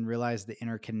and realize the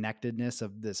interconnectedness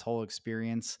of this whole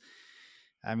experience,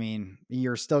 I mean,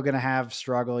 you're still going to have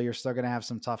struggle. You're still going to have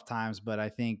some tough times, but I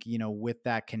think, you know, with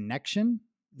that connection,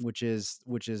 which is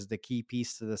the key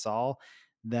piece to this all,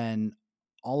 then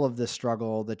all of the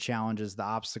struggle, the challenges, the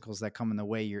obstacles that come in the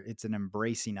way, it's an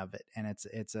embracing of it, and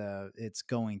it's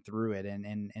going through it,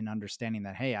 and understanding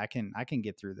that, hey, I can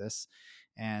get through this.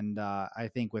 And I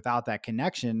think without that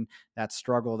connection, that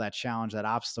struggle, that challenge, that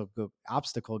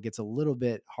obstacle gets a little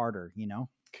bit harder, you know.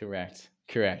 Correct.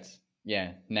 Correct.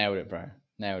 Yeah, nailed it, bro.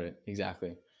 Nailed it.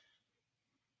 Exactly.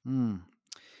 Hmm.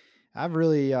 I've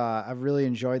really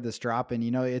enjoyed this drop, and,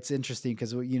 you know, it's interesting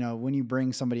because, you know, when you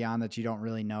bring somebody on that you don't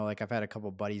really know, like I've had a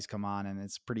couple buddies come on, and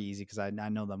it's pretty easy because I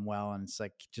know them well, and it's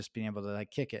like just being able to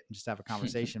like kick it and just have a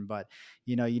conversation. But,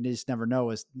 you know, you just never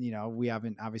know. As you know, we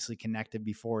haven't obviously connected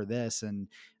before this, and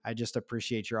I just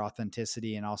appreciate your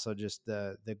authenticity and also just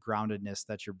the groundedness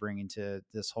that you're bringing to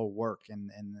this whole work,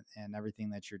 and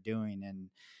everything that you're doing.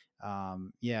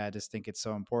 And yeah, I just think it's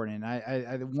so important. And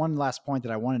I one last point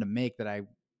that I wanted to make, that I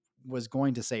was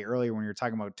going to say earlier when you were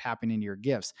talking about tapping into your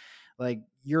gifts, like,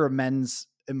 you're a men's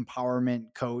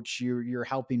empowerment coach. You're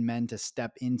helping men to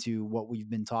step into what we've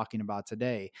been talking about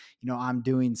today. You know, I'm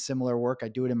doing similar work. I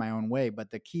do it in my own way, but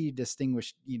the key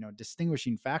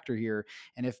distinguishing factor here,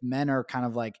 and if men are kind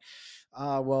of like,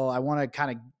 well, I want to kind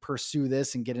of pursue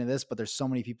this and get into this, but there's so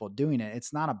many people doing it.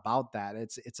 It's not about that.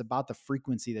 It's about the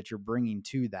frequency that you're bringing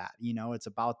to that. You know, it's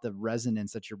about the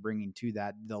resonance that you're bringing to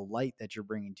that, the light that you're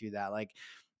bringing to that. Like,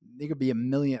 there could be a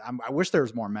million. I wish there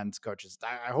was more men's coaches.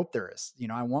 I hope there is. You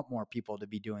know, I want more people to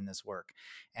be doing this work,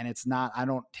 and it's not. I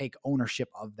don't take ownership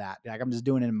of that. Like, I'm just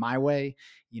doing it in my way.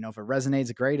 You know, if it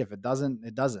resonates, great. If it doesn't,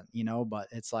 it doesn't. You know, but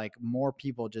it's like more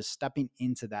people just stepping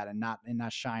into that, and not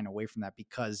shying away from that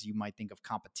because you might think of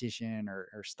competition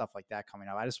or stuff like that coming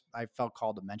up. I felt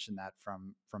called to mention that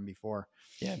from before.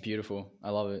 Yeah, beautiful. I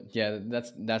love it. Yeah,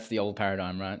 that's the old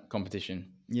paradigm, right?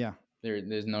 Competition. Yeah.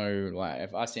 There's no, like,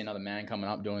 if I see another man coming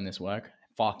up doing this work,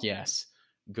 fuck yes,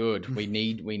 good. We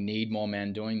need more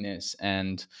men doing this,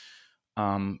 and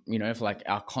you know, if like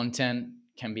our content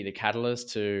can be the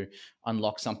catalyst to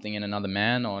unlock something in another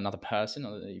man or another person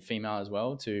or the female as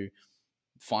well, to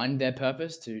find their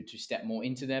purpose, to step more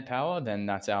into their power, then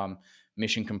that's our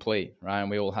mission complete, right? And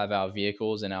we all have our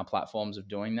vehicles and our platforms of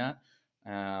doing that.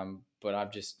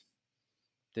 But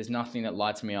there's nothing that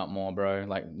lights me up more, bro.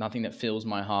 Like, nothing that fills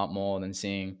my heart more than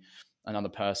seeing another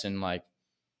person like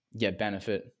get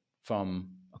benefit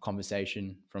from a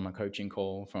conversation, from a coaching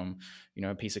call, from, you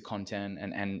know, a piece of content,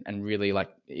 and really like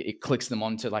it clicks them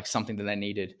onto like something that they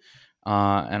needed.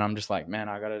 And I'm just like, man,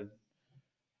 I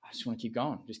just want to keep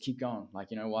going, just keep going.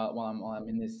 Like, you know, while I'm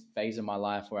in this phase of my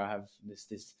life where I have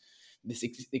this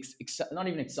not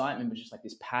even excitement, but just like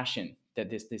this passion, that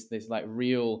this like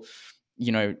real,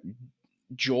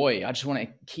 joy. I just want to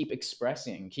keep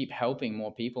expressing, keep helping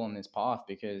more people on this path,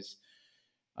 because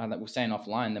like we're saying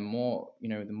offline, the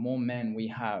more men we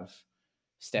have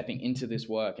stepping into this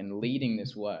work and leading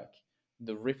this work,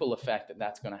 the ripple effect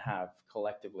that's going to have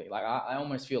collectively. Like I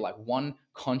almost feel like one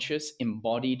conscious,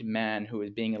 embodied man who is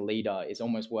being a leader is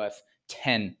almost worth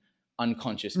 10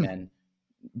 unconscious men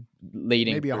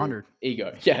leading Maybe through 100.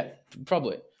 ego. Yeah,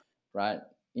 probably. Right.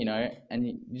 And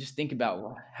you just think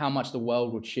about how much the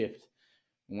world would shift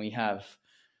when we have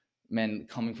men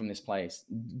coming from this place,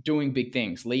 doing big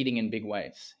things, leading in big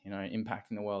ways,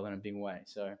 impacting the world in a big way.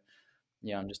 So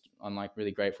yeah, I'm like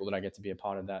really grateful that I get to be a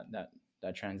part of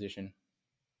that transition.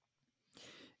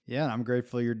 Yeah, I'm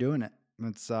grateful you're doing it.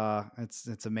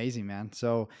 It's amazing, man.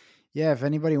 So, yeah, if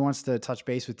anybody wants to touch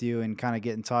base with you and kind of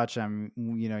get in touch,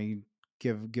 you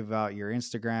give out your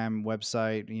Instagram,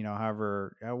 website,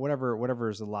 however, whatever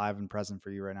is alive and present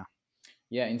for you right now.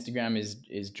 Yeah, Instagram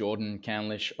is Jordan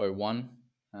Candlish 01.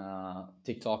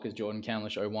 TikTok is Jordan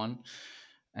Candlish 01.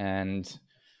 And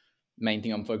main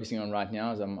thing I'm focusing on right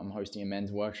now is I'm hosting a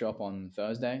men's workshop on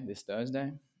this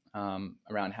Thursday,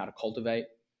 around how to cultivate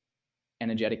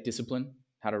energetic discipline,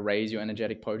 how to raise your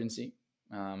energetic potency.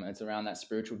 It's around that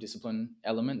spiritual discipline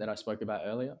element that I spoke about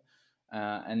earlier.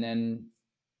 And then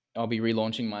I'll be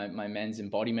relaunching my men's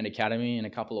embodiment academy in a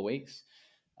couple of weeks.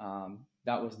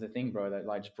 That was the thing, bro, that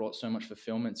like just brought so much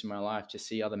fulfillment to my life to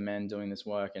see other men doing this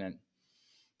work. And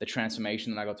the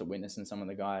transformation that I got to witness in some of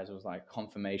the guys was like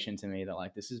confirmation to me that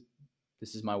like, this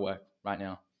is my work right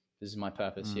now. This is my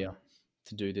purpose here,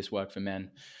 to do this work for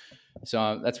men.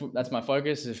 So that's my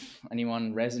focus. If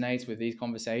anyone resonates with these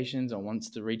conversations or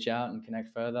wants to reach out and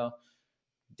connect further,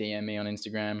 DM me on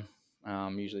Instagram.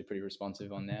 Usually pretty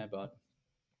responsive on there. But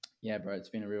yeah, bro, it's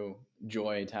been a real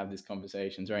joy to have this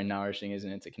conversation. It's very nourishing,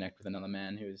 isn't it, to connect with another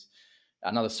man who's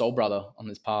another soul brother on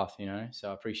this path,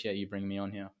 So I appreciate you bringing me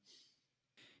on here.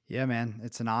 Yeah, man,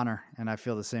 it's an honor. And I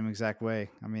feel the same exact way.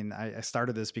 I mean, I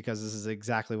started this because this is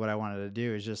exactly what I wanted to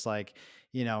do, is just like,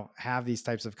 have these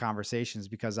types of conversations,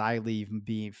 because I leave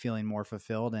being feeling more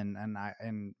fulfilled. And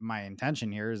my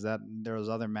intention here is that there's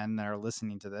other men that are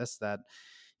listening to this that,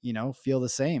 feel the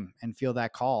same and feel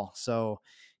that call. So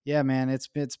yeah, man, it's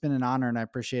been an honor, and I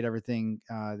appreciate everything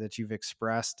that you've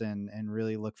expressed, and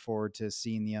really look forward to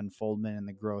seeing the unfoldment and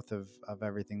the growth of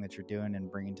everything that you're doing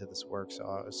and bringing to this work.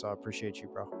 So I appreciate you,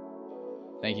 bro.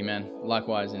 Thank you, man.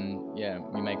 Likewise. And yeah,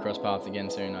 we may cross paths again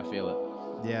soon. I feel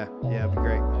it. Yeah, it'd be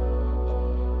great.